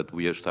something that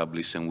we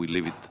establish and we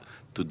leave it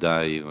to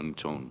die on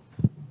its own.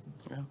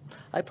 Yeah.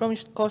 I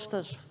promised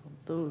Kostas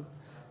to...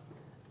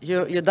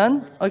 You're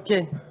done?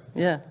 Okay,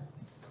 yeah.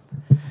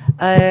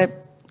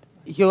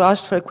 You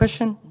asked for a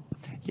question?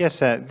 Yes,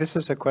 this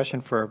is a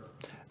question for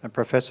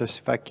Professor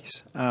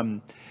Sifakis.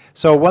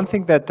 So one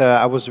thing that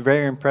I was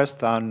very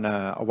impressed on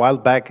a while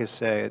back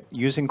is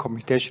using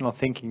computational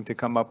thinking to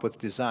come up with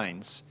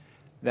designs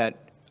that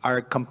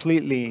are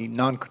completely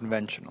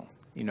non-conventional,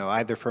 you know,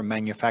 either for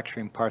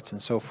manufacturing parts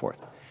and so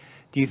forth.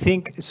 Do you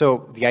think,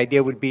 so the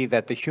idea would be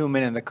that the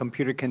human and the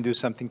computer can do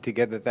something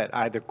together that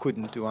either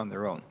couldn't do on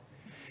their own.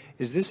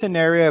 Is this an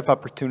area of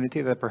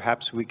opportunity that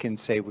perhaps we can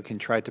say we can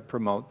try to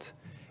promote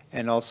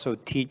and also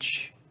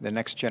teach the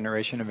next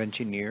generation of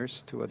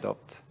engineers to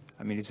adopt?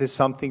 I mean, is this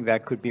something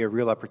that could be a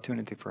real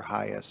opportunity for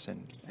HIAS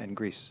and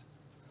Greece?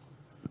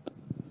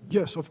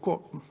 Yes, of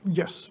course.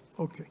 Yes,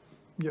 okay.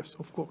 Yes,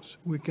 of course.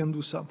 We can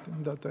do something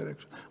in that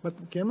direction.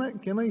 But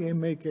can I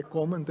make a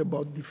comment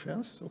about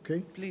defense,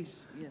 okay?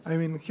 Please, yes. I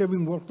mean,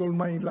 having worked all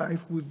my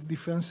life with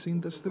defense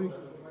industry,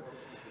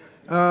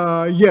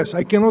 yes,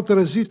 I cannot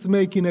resist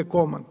making a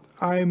comment.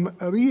 I'm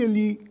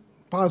really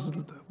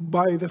puzzled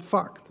by the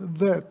fact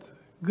that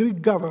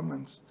Greek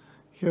governments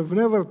have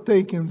never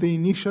taken the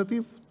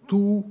initiative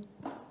to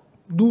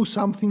do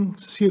something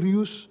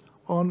serious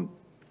on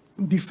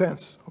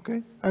defense,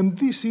 okay? And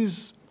this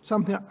is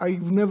something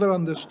I've never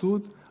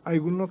understood. I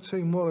will not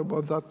say more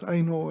about that. I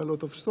know a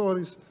lot of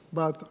stories,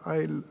 but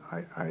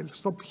I'll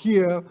stop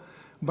here.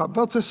 But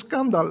that's a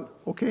scandal,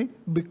 okay?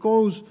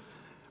 Because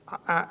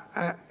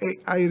I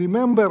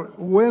remember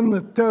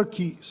when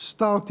Turkey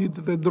started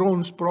the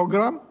drones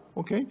program,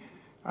 okay?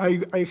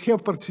 I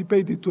have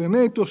participated to a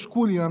NATO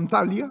school in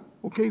Antalya,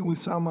 okay, with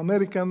some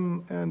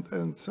American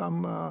and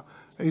some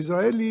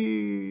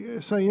Israeli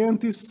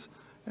scientists,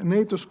 a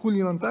NATO school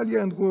in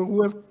Antalya, and we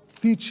were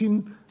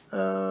teaching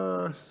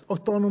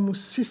autonomous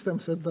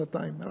systems at that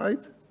time, right?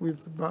 With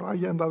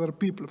Baraya and other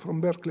people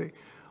from Berkeley.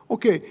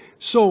 Okay,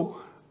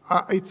 so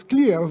it's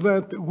clear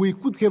that we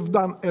could have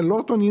done a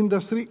lot on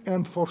industry,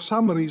 and for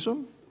some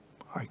reason,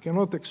 I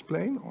cannot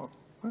explain, or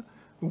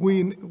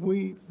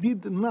we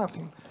did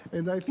nothing.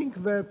 And I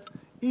think that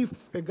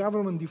if a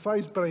government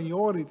defines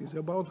priorities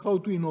about how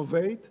to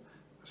innovate,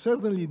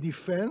 certainly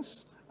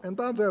defense and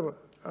other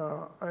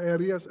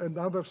areas and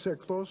other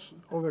sectors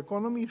of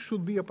economy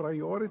should be a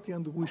priority,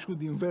 and we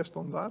should invest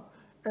on that.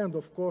 And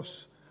of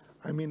course,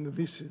 I mean,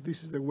 this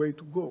is the way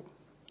to go.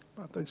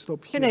 But I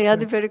stop here. Can I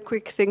add very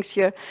quick things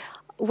here?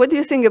 What do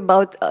you think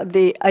about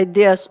the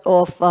ideas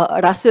of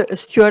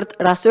Stuart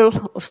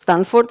Russell of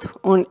Stanford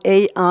on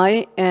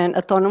AI and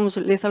autonomous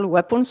lethal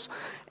weapons,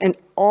 and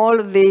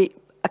all the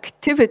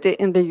activity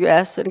in the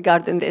US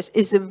regarding this?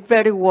 Is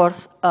very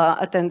worth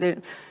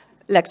attending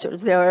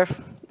lectures. They are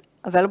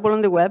available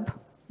on the web.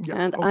 Yeah,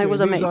 and okay, I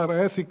was amazed. These are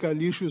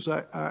ethical issues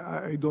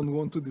I don't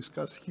want to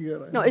discuss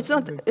here. No, it's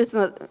not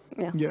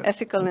yeah,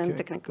 ethical okay, and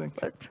technical,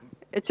 but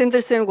it's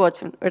interesting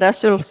watching.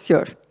 Russell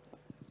Stewart.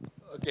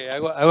 Okay,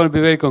 I want to be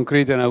very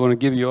concrete, and I want to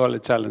give you all a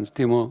challenge.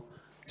 Timo,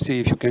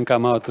 see if you can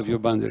come out of your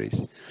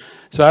boundaries.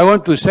 So I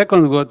want to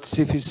second what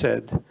Sifi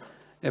said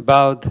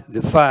about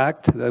the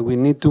fact that we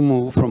need to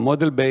move from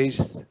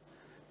model-based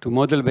to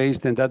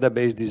model-based and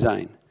data-based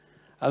design.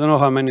 I don't know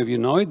how many of you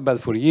know it,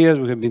 but for years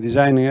we have been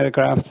designing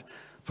aircraft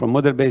from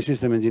model-based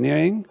system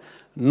engineering.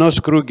 No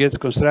screw gets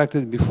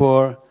constructed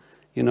before,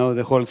 you know,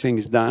 the whole thing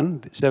is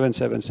done.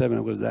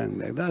 777 was done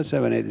like that,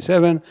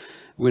 787.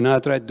 We now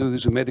try to do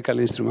this with medical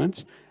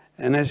instruments.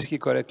 And as he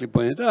correctly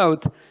pointed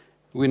out,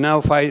 we now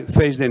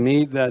face the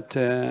need that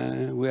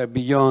we are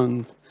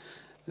beyond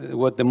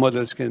what the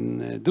models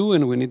can do,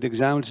 and we need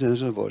examples and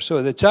so forth.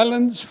 So the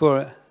challenge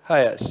for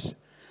HIAS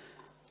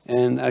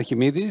and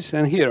Archimedes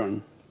and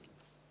Hieron,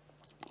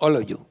 all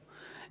of you,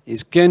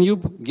 is can you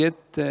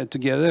get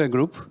together a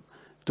group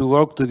to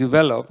work to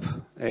develop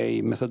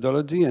a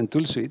methodology and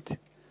tool suite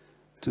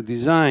to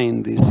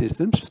design these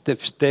systems,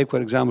 take,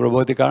 for example,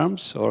 robotic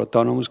arms or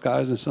autonomous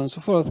cars and so on and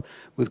so forth,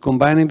 with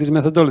combining this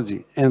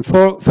methodology. And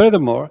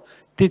furthermore,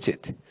 teach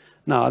it.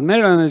 Now, at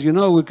Maryland, as you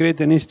know, we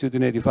created an institute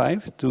in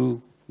 '85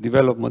 to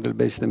develop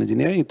model-based system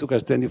engineering. It took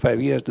us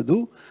 25 years to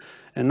do.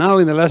 And now,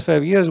 in the last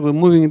 5 years, we're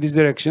moving in this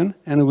direction,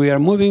 and we are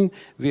moving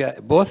via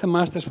both a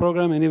master's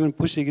program and even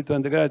pushing it to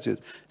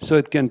undergraduate. So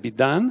it can be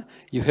done.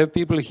 You have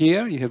people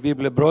here, you have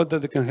people abroad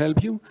that can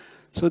help you.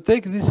 So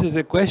take this as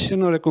a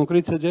question or a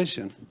concrete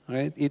suggestion,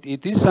 right?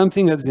 It is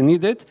something that's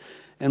needed,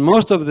 and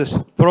most of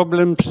the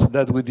problems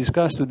that we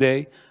discussed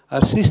today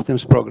are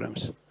systems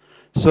programs.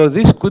 So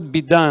this could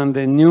be done,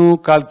 the new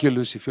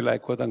calculus, if you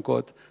like, quote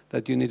unquote,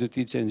 that you need to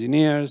teach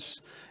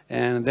engineers.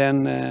 And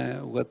then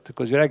what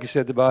Koziraki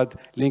said about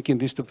linking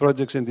this to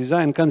projects and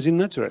design comes in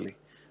naturally,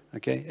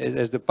 okay?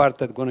 As the part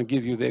that's going to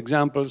give you the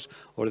examples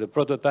or the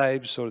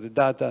prototypes or the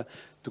data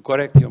to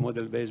correct your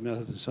model-based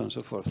methods and so on and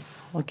so forth.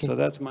 Okay. So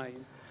that's my...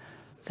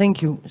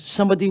 Thank you.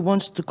 Somebody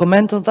wants to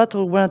comment on that,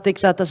 or want to take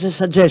that as a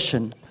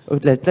suggestion?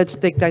 Let's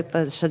take that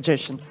as a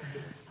suggestion.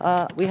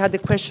 We had a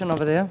question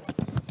over there.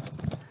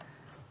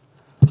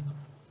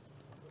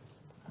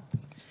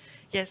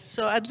 Yes,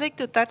 so I'd like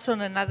to touch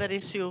on another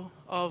issue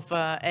of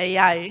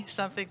AI,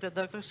 something that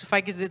Dr.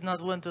 Soufakis did not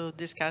want to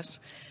discuss.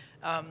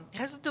 It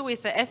has to do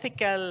with the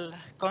ethical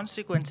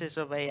consequences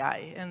of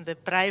AI and the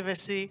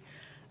privacy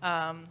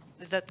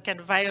that can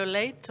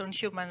violate on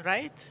human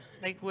rights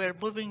Like we're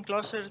moving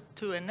closer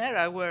to an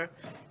era where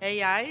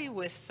AI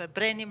with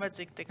brain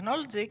imaging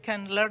technology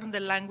can learn the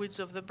language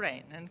of the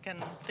brain and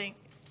can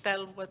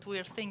tell what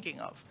we're thinking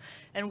of.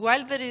 And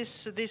while there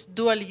is this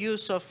dual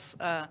use of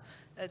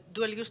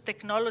dual-use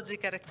technology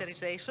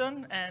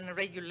characterization and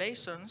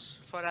regulations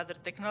for other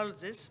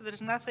technologies,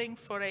 there's nothing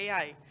for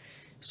AI.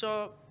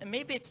 So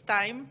maybe it's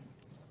time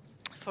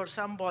for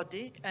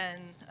somebody,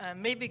 and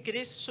maybe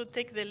Greece should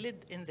take the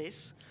lead in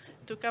this,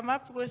 to come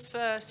up with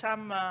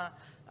some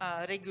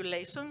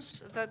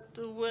regulations that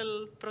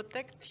will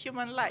protect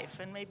human life,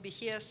 and maybe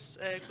HIAS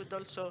could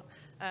also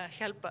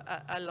help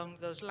along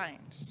those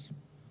lines.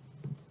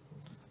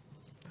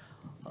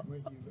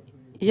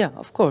 Yeah,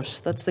 of course.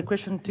 That's the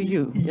question to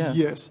you. Yeah.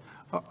 Yes.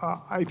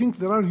 I think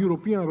there are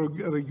European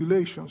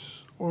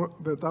regulations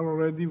that are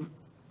already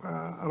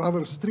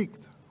rather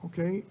strict,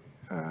 okay,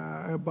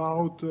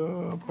 about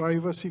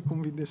privacy,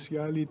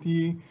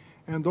 confidentiality,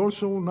 and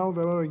also now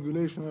there are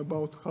regulations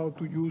about how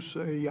to use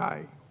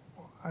AI.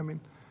 I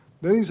mean,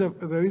 there is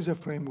a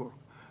framework.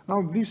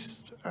 Now,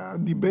 this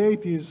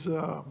debate is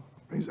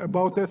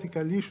about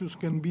ethical issues,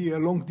 can be a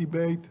long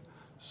debate,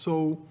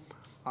 so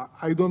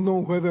I don't know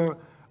whether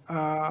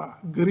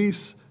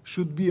Greece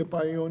should be a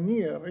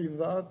pioneer in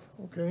that,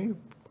 okay?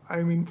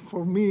 I mean,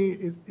 for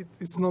me,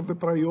 it's not the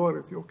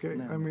priority, okay?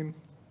 No. I mean,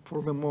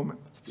 for the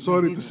moment.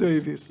 Sorry to say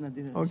this,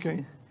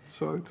 okay?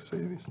 Sorry to say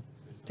this.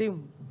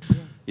 Tim.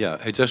 Yeah,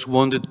 I just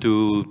wanted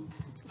to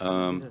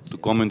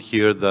comment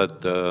here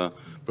that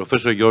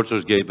Professor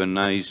Giorgos gave a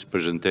nice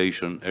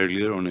presentation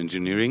earlier on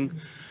engineering.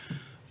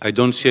 I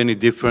don't see any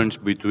difference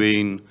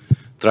between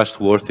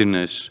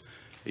trustworthiness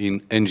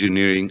in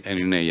engineering and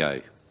in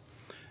AI.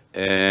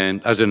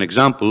 And as an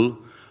example,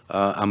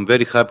 I'm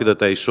very happy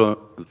that I saw,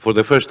 for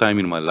the first time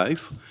in my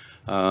life,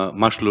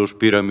 Maslow's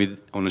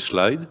pyramid on a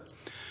slide.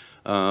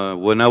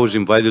 When I was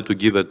invited to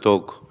give a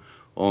talk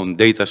on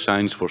data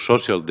science for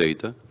social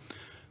data,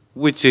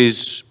 which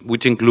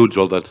includes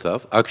all that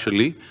stuff,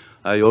 actually,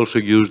 I also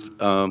used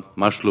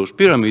Maslow's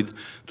pyramid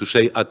to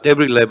say at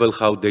every level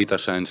how data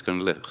science can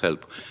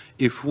help.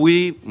 If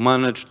we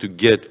manage to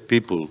get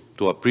people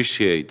to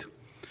appreciate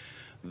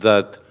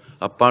that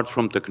apart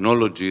from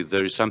technology,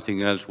 there is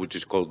something else which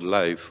is called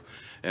life,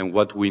 and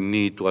what we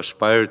need to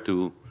aspire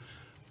to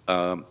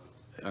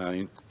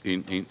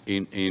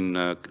in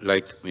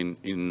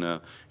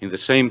the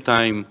same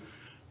time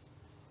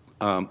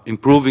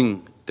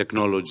improving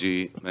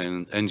technology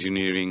and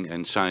engineering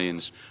and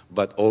science,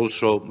 but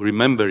also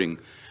remembering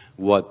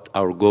what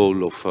our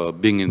goal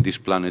of being in this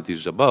planet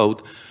is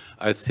about,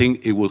 I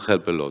think it will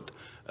help a lot.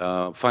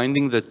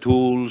 Finding the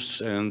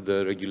tools and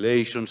the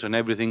regulations and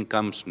everything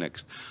comes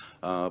next.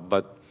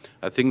 But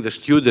I think the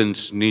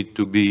students need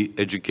to be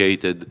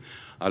educated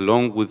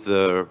along with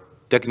their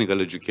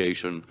technical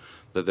education,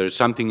 that there is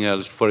something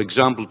else, for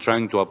example,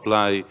 trying to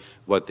apply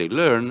what they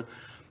learn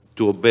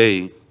to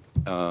obey,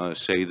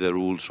 say, the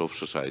rules of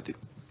society.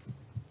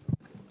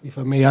 If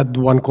I may add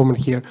one comment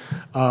here,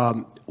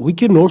 we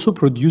can also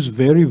produce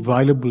very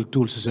valuable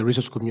tools as a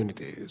research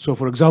community. So,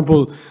 for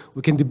example,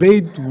 we can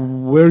debate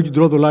where you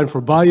draw the line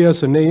for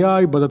bias and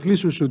AI, but at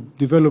least we should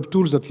develop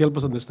tools that help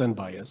us understand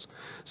bias.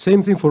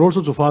 Same thing for all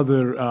sorts of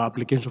other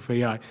applications of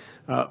AI.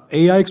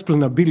 AI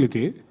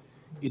explainability,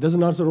 it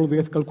doesn't answer all the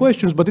ethical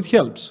questions, but it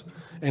helps.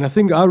 And I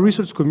think our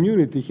research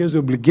community has the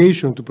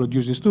obligation to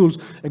produce these tools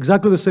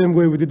exactly the same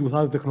way we did with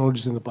other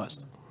technologies in the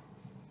past.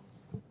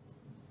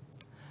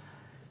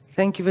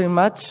 Thank you very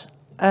much.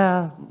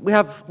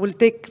 We'll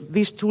take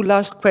these two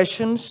last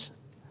questions,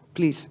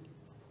 please.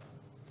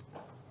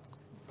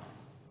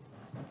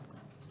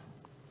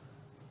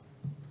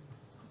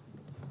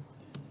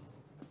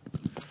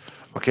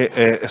 Okay,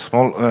 a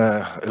small,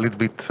 a little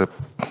bit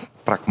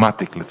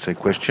pragmatic, let's say,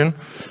 question.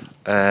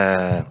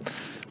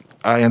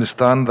 I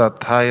understand that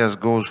HIAS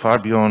goes far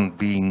beyond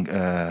being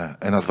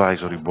an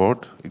advisory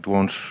board. It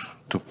wants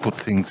to put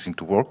things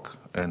into work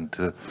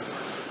and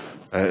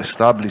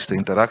establish the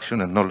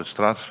interaction and knowledge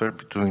transfer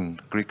between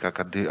Greek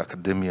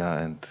academia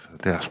and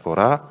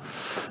diaspora.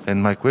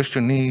 And my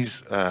question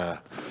is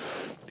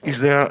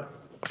there,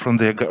 from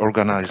the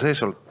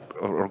organizational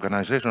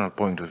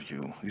point of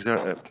view, is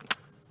there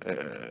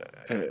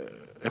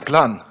a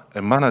plan,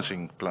 a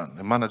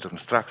management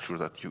structure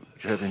that you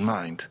have in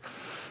mind?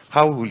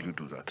 How will you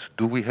do that?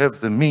 Do we have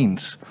the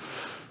means,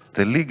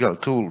 the legal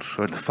tools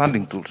or the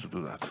funding tools to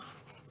do that?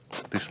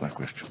 This is my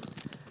question.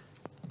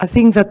 I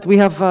think that we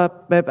have,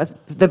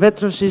 the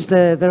Petros is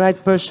the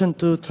right person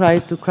to try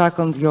to crack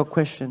on your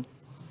question.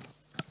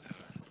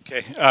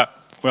 Okay,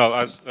 well,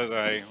 as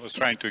I was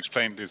trying to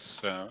explain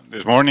this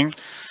morning,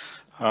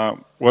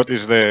 what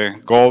is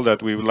the goal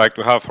that we would like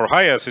to have for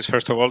HIAS is,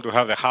 first of all, to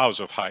have the house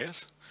of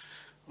HIAS,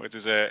 which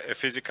is a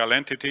physical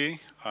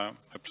entity, a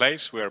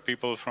place where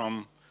people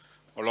from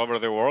all over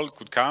the world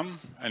could come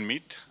and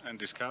meet and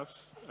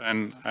discuss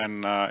and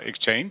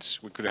exchange.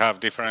 We could have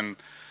different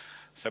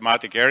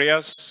thematic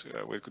areas.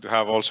 We could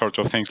have all sorts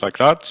of things like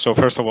that. So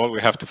first of all,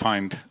 we have to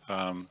find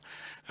a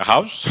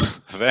house.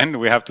 Then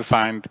we have to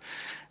find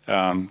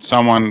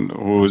someone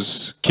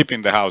who's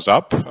keeping the house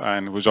up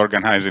and who's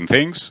organizing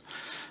things.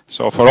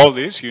 So for all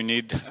this, you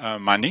need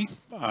money.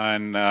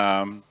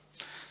 And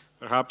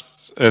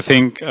perhaps a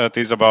thing that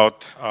is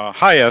about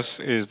HIAS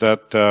is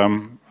that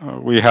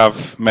we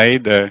have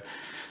made a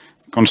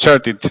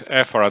concerted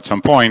effort at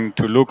some point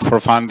to look for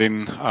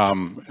funding,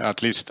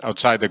 at least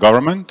outside the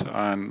government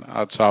and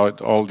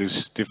outside all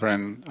these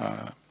different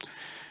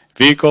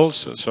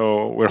vehicles.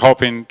 So we're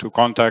hoping to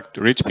contact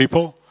rich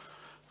people.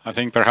 I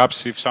think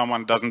perhaps if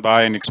someone doesn't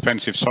buy an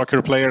expensive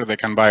soccer player, they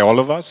can buy all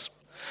of us.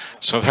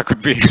 So that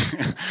could be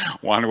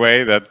one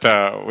way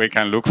that we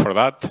can look for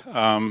that.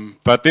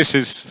 But this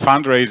is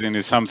fundraising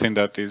is something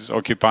that is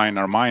occupying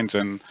our minds,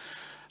 and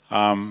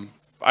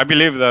I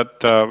believe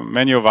that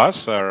many of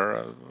us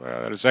are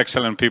there's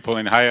excellent people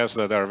in HIAS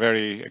that are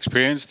very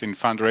experienced in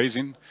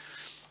fundraising,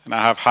 and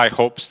I have high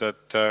hopes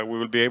that we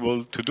will be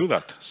able to do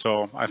that.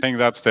 So I think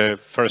that's the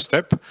first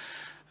step.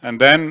 And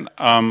then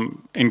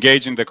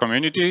engaging the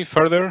community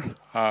further,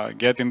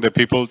 getting the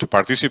people to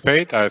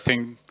participate. I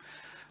think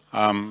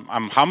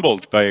I'm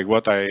humbled by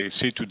what I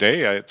see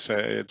today.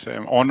 It's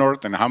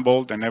honored and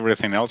humbled and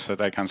everything else that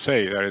I can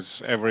say.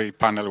 Every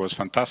panel was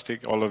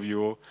fantastic. All of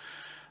you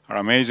are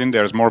amazing.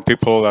 There's more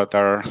people that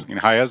are in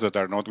HIAS that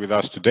are not with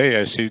us today.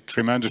 I see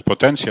tremendous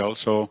potential.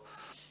 So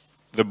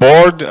the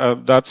board,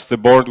 that's the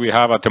board we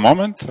have at the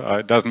moment.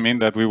 It doesn't mean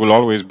that we will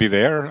always be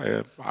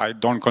there. I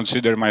don't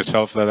consider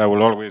myself that I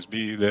will always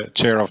be the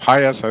chair of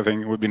HIAS. I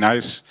think it would be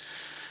nice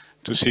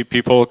to see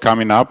people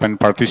coming up and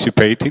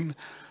participating.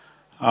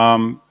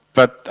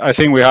 But I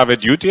think we have a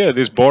duty at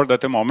this board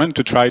at the moment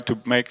to try to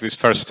make these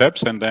first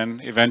steps and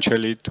then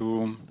eventually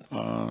to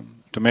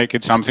make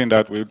it something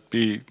that will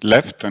be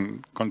left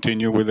and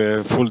continue with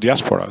a full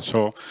diaspora.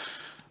 So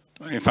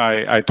if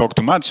I talk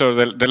too much, so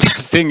the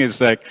last thing is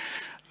like,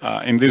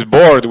 in this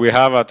board, we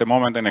have at the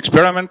moment an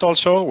experiment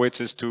also,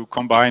 which is to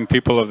combine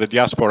people of the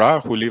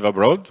diaspora who live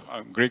abroad,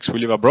 Greeks who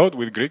live abroad,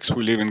 with Greeks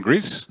who live in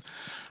Greece.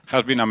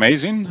 Has been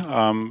amazing.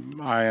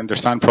 I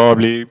understand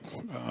probably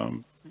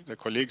the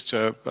colleagues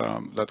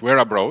that were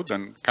abroad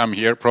and come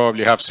here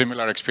probably have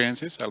similar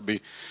experiences. I'll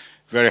be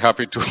very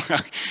happy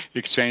to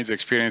exchange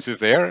experiences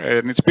there.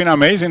 And it's been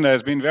amazing.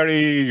 It's been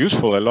very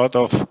useful, a lot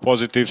of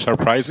positive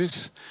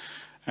surprises.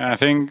 And I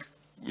think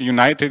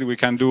united we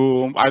can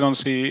do, I don't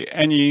see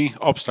any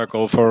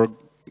obstacle for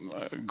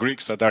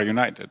Greeks that are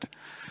united.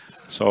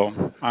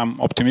 So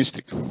I'm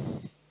optimistic.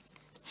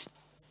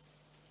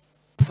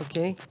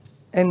 Okay,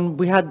 and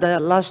we had the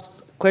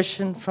last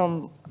question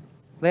from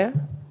there.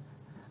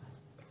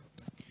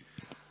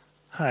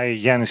 Hi,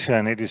 Yannis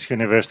Ioannidis,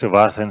 University of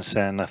Athens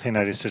and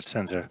Athena Research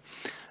Center.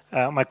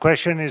 My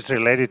question is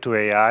related to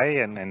AI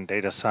and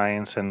data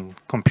science and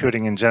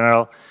computing in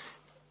general,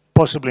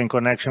 possibly in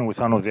connection with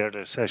one of the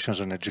earlier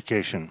sessions on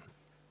education.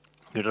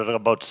 You talked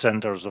about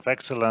centers of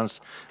excellence,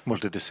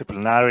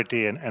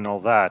 multidisciplinarity, and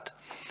all that.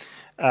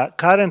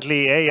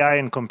 Currently, AI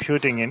and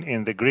computing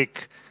in the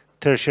Greek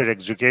tertiary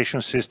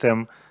education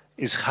system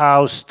is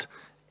housed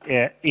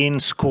in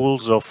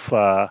schools of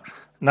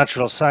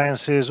natural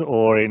sciences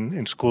or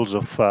in schools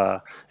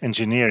of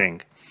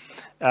engineering.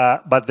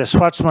 But the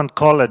Schwarzman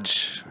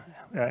College,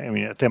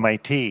 at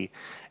MIT,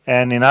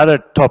 and in other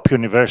top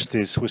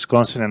universities,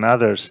 Wisconsin and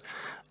others,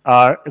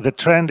 the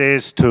trend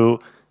is to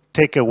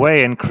take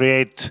away and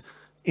create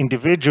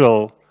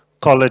individual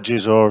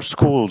colleges or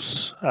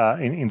schools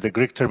in the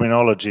Greek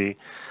terminology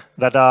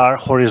that are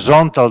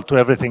horizontal to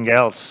everything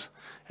else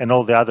and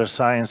all the other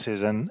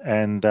sciences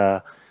and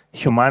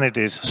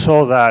humanities,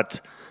 so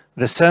that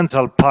the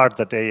central part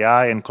that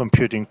AI and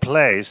computing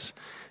plays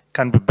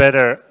can be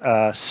better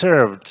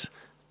served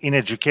in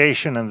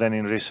education and then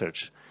in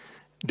research.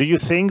 Do you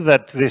think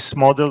that this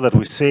model that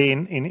we see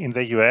in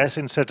the US,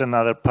 in certain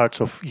other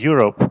parts of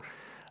Europe,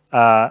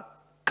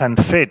 can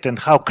fit, and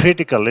how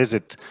critical is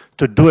it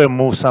to do a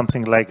move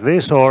something like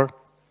this, or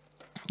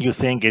you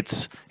think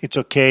it's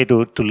okay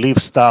to leave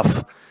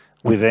stuff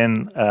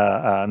within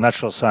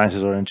natural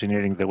sciences or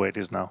engineering the way it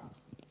is now?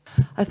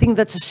 I think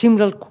that's a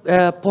similar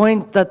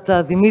point that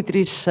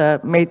Dimitris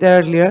made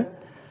earlier,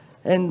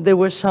 and there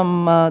was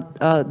some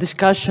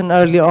discussion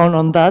earlier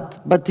on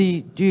that, but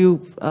do you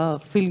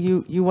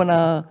feel you want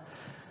to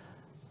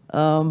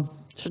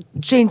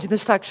change the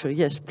structure?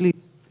 Yes, please.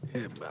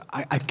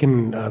 I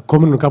can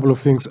comment on a couple of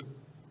things.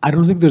 I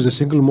don't think there's a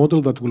single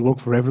model that will work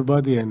for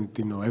everybody, and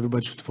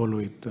everybody should follow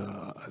it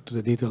to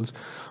the details.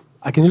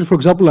 I can tell you, for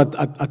example,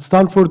 at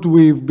Stanford,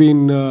 we've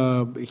been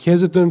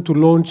hesitant to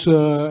launch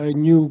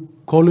new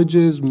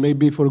colleges,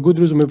 maybe for a good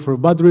reason, maybe for a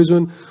bad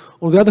reason.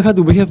 On the other hand,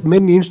 we have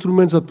many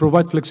instruments that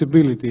provide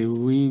flexibility.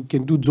 We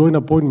can do joint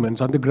appointments.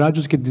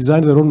 Undergraduates can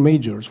design their own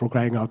majors, for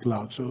crying out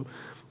loud. So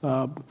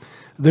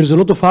there's a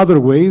lot of other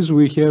ways.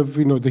 We have,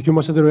 the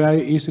Human Centered AI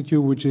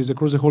Institute, which is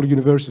across the whole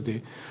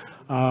university.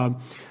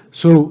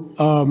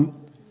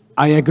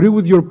 I agree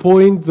with your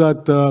point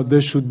that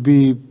there should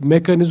be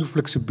mechanisms of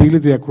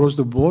flexibility across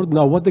the board.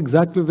 Now, what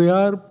exactly they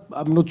are,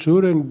 I'm not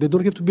sure, and they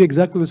don't have to be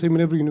exactly the same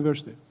in every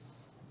university.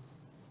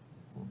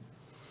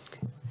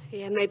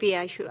 Yeah, maybe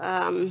I should.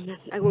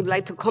 I would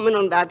like to comment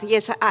on that.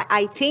 Yes,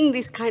 I think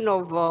this kind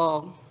of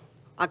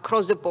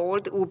across the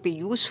board would be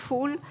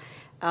useful.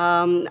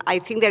 I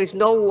think there is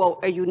no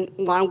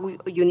one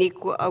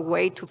unique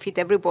way to fit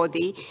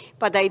everybody,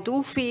 but I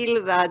do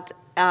feel that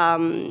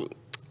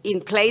in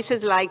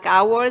places like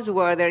ours,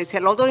 where there is a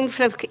lot of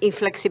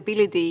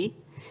inflexibility,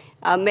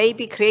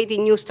 maybe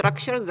creating new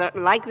structures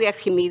like the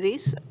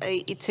Archimedes,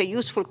 it's a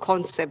useful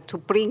concept to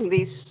bring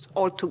this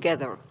all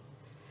together.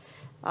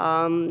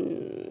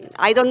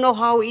 I don't know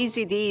how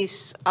easy it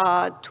is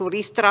to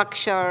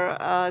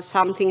restructure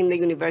something in the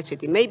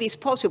university. Maybe it's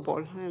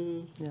possible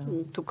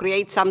to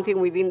create something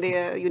within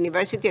the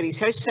university, a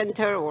research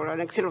center or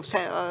an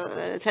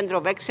center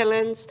of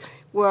excellence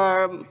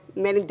where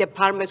many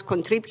departments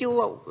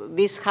contribute.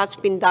 This has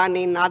been done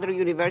in other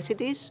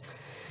universities.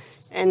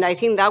 And I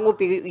think that would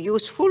be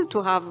useful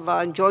to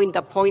have joint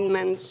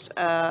appointments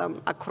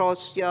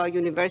across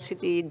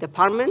university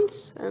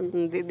departments.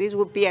 And this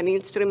would be an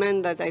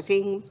instrument that I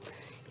think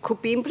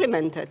could be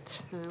implemented.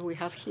 We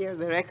have here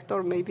the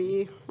rector,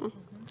 maybe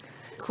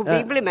could be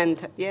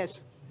implemented,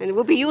 yes. And it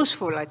would be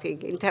useful, I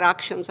think,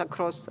 interactions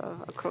across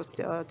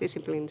the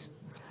disciplines.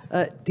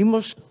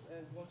 Dimos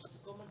wants to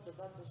comment on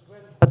that as well.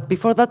 But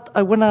before that,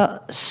 I want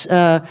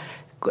to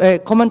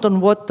comment on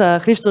what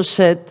Christos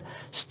said.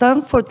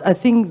 Stanford, I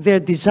think they're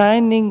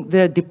designing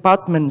their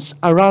departments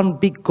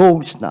around big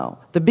goals now.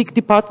 The big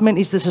department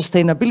is the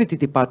sustainability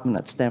department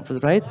at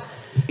Stanford, right?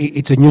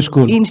 It's a new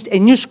school. It's a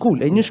new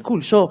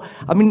school. So,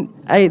 I mean,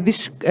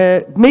 this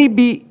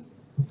maybe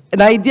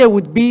an idea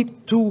would be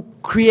to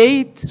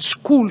create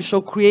schools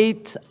or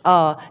create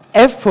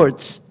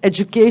efforts,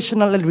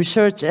 educational and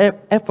research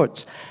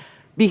efforts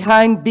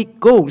behind big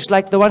goals,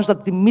 like the ones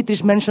that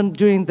Dimitris mentioned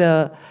during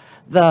the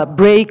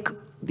break,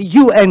 the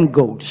UN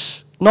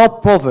goals. No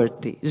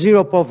poverty,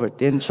 zero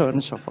poverty, and so on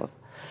and so forth.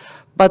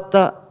 But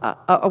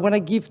I want to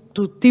give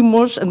to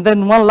Timos, and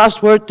then one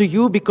last word to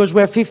you, because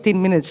we're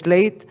 15 minutes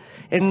late,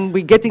 and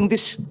we're getting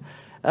this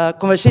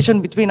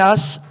conversation between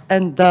us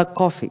and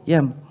coffee.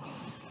 Yeah.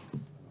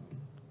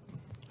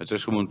 I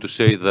just want to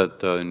say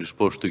that in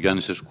response to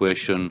Yannis's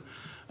question,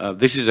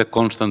 this is a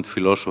constant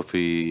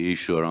philosophy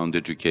issue around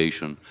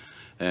education.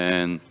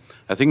 And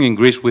I think in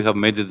Greece we have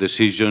made the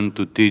decision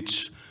to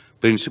teach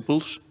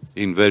principles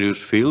in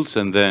various fields,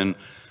 and then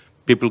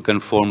people can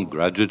form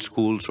graduate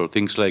schools or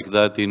things like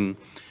that in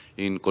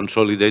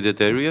consolidated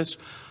areas.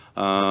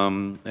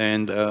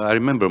 And I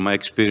remember my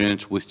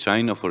experience with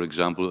China, for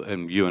example,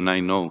 and you and I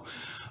know,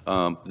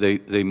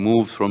 they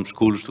moved from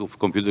schools of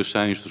computer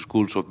science to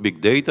schools of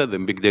big data,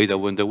 then big data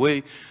went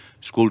away,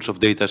 schools of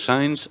data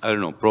science, I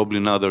don't know, probably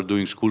now they're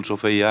doing schools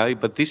of AI,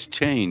 but this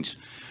change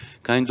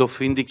kind of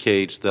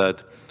indicates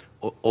that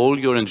all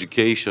your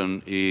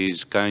education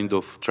is kind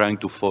of trying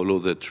to follow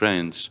the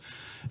trends.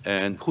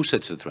 And who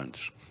sets the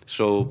trends?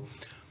 So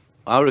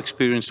our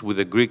experience with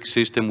the Greek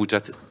system, which,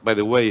 by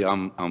the way,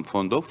 I'm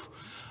fond of,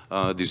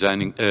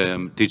 designing,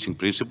 teaching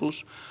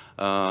principles,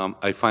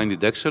 I find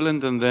it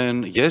excellent. And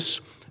then, yes,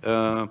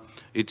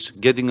 it's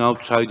getting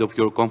outside of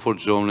your comfort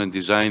zone and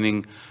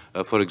designing,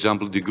 for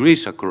example,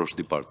 degrees across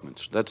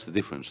departments. That's the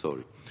different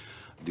story.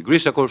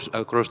 Degrees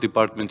across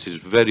departments is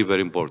very,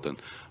 very important.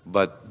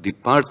 But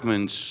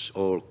departments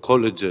or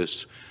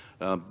colleges,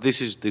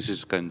 this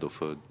is kind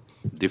of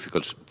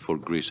difficult for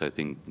Greece, I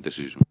think,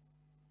 decision.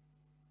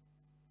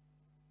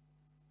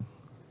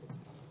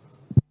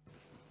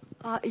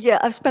 Yeah,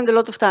 I've spent a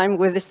lot of time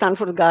with the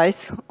Stanford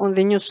guys on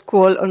the new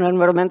school on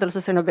environmental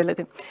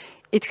sustainability.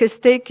 It has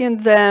taken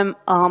them,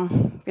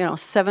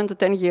 7 to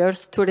 10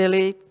 years to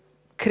really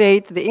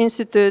create the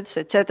institutes,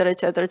 et cetera, et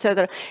cetera, et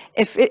cetera.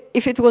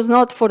 If it was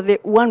not for the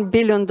 $1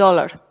 billion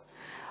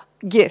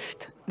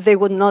gift, they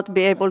would not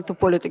be able to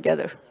pull it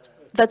together.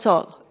 That's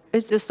all.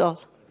 It's just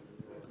all.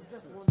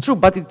 True,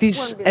 but it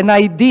is an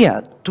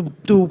idea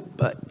to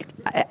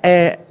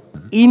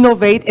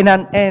innovate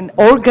and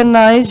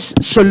organize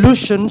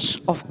solutions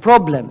of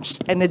problems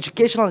and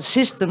educational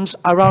systems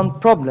around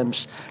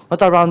problems,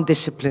 not around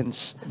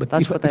disciplines. But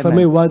that's what I meant. If I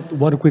may add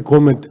one quick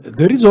comment,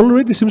 there is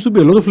already seems to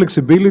be a lot of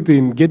flexibility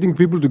in getting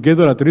people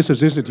together at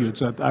research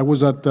institutes. I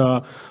was at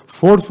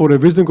Ford for a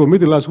visiting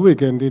committee last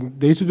week, and in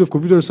the Institute of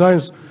Computer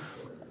Science,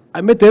 I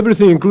met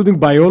everything, including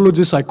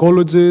biologists,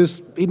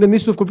 psychologists, in an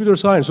Institute of Computer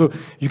Science. So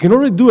you can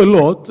already do a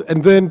lot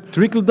and then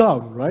trickle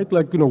down, right?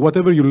 Like,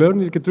 whatever you learn,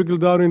 you can trickle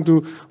down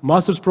into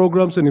master's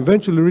programs and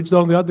eventually reach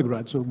down the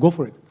undergrad. So go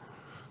for it.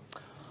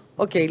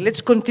 Okay, let's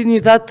continue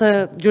that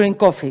during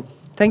coffee.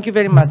 Thank you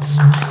very much.